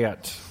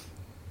cat.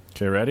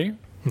 Okay, ready?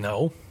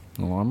 No.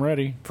 Well, I'm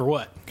ready. For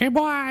what? Okay,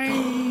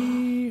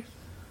 bye.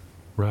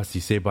 Rusty,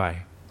 say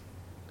bye.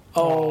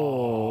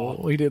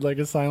 Oh, he did like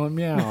a silent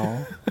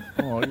meow.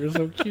 Oh, you're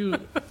so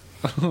cute.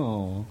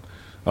 Oh.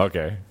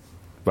 Okay.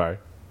 Bye.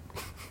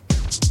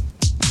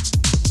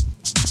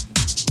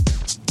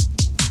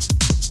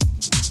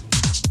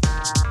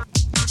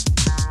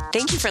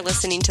 Thank you for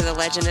listening to The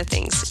Legend of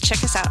Things.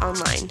 Check us out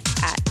online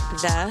at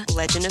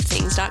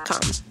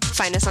thelegendofthings.com.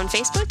 Find us on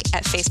Facebook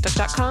at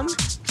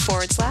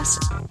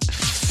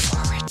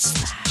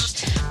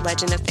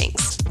facebook.com/Legend of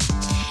Things.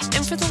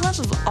 And for the love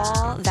of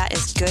all that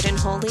is good and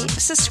holy,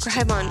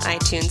 subscribe on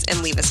iTunes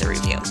and leave us a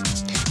review.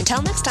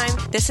 Until next time,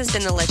 this has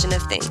been The Legend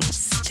of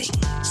Things.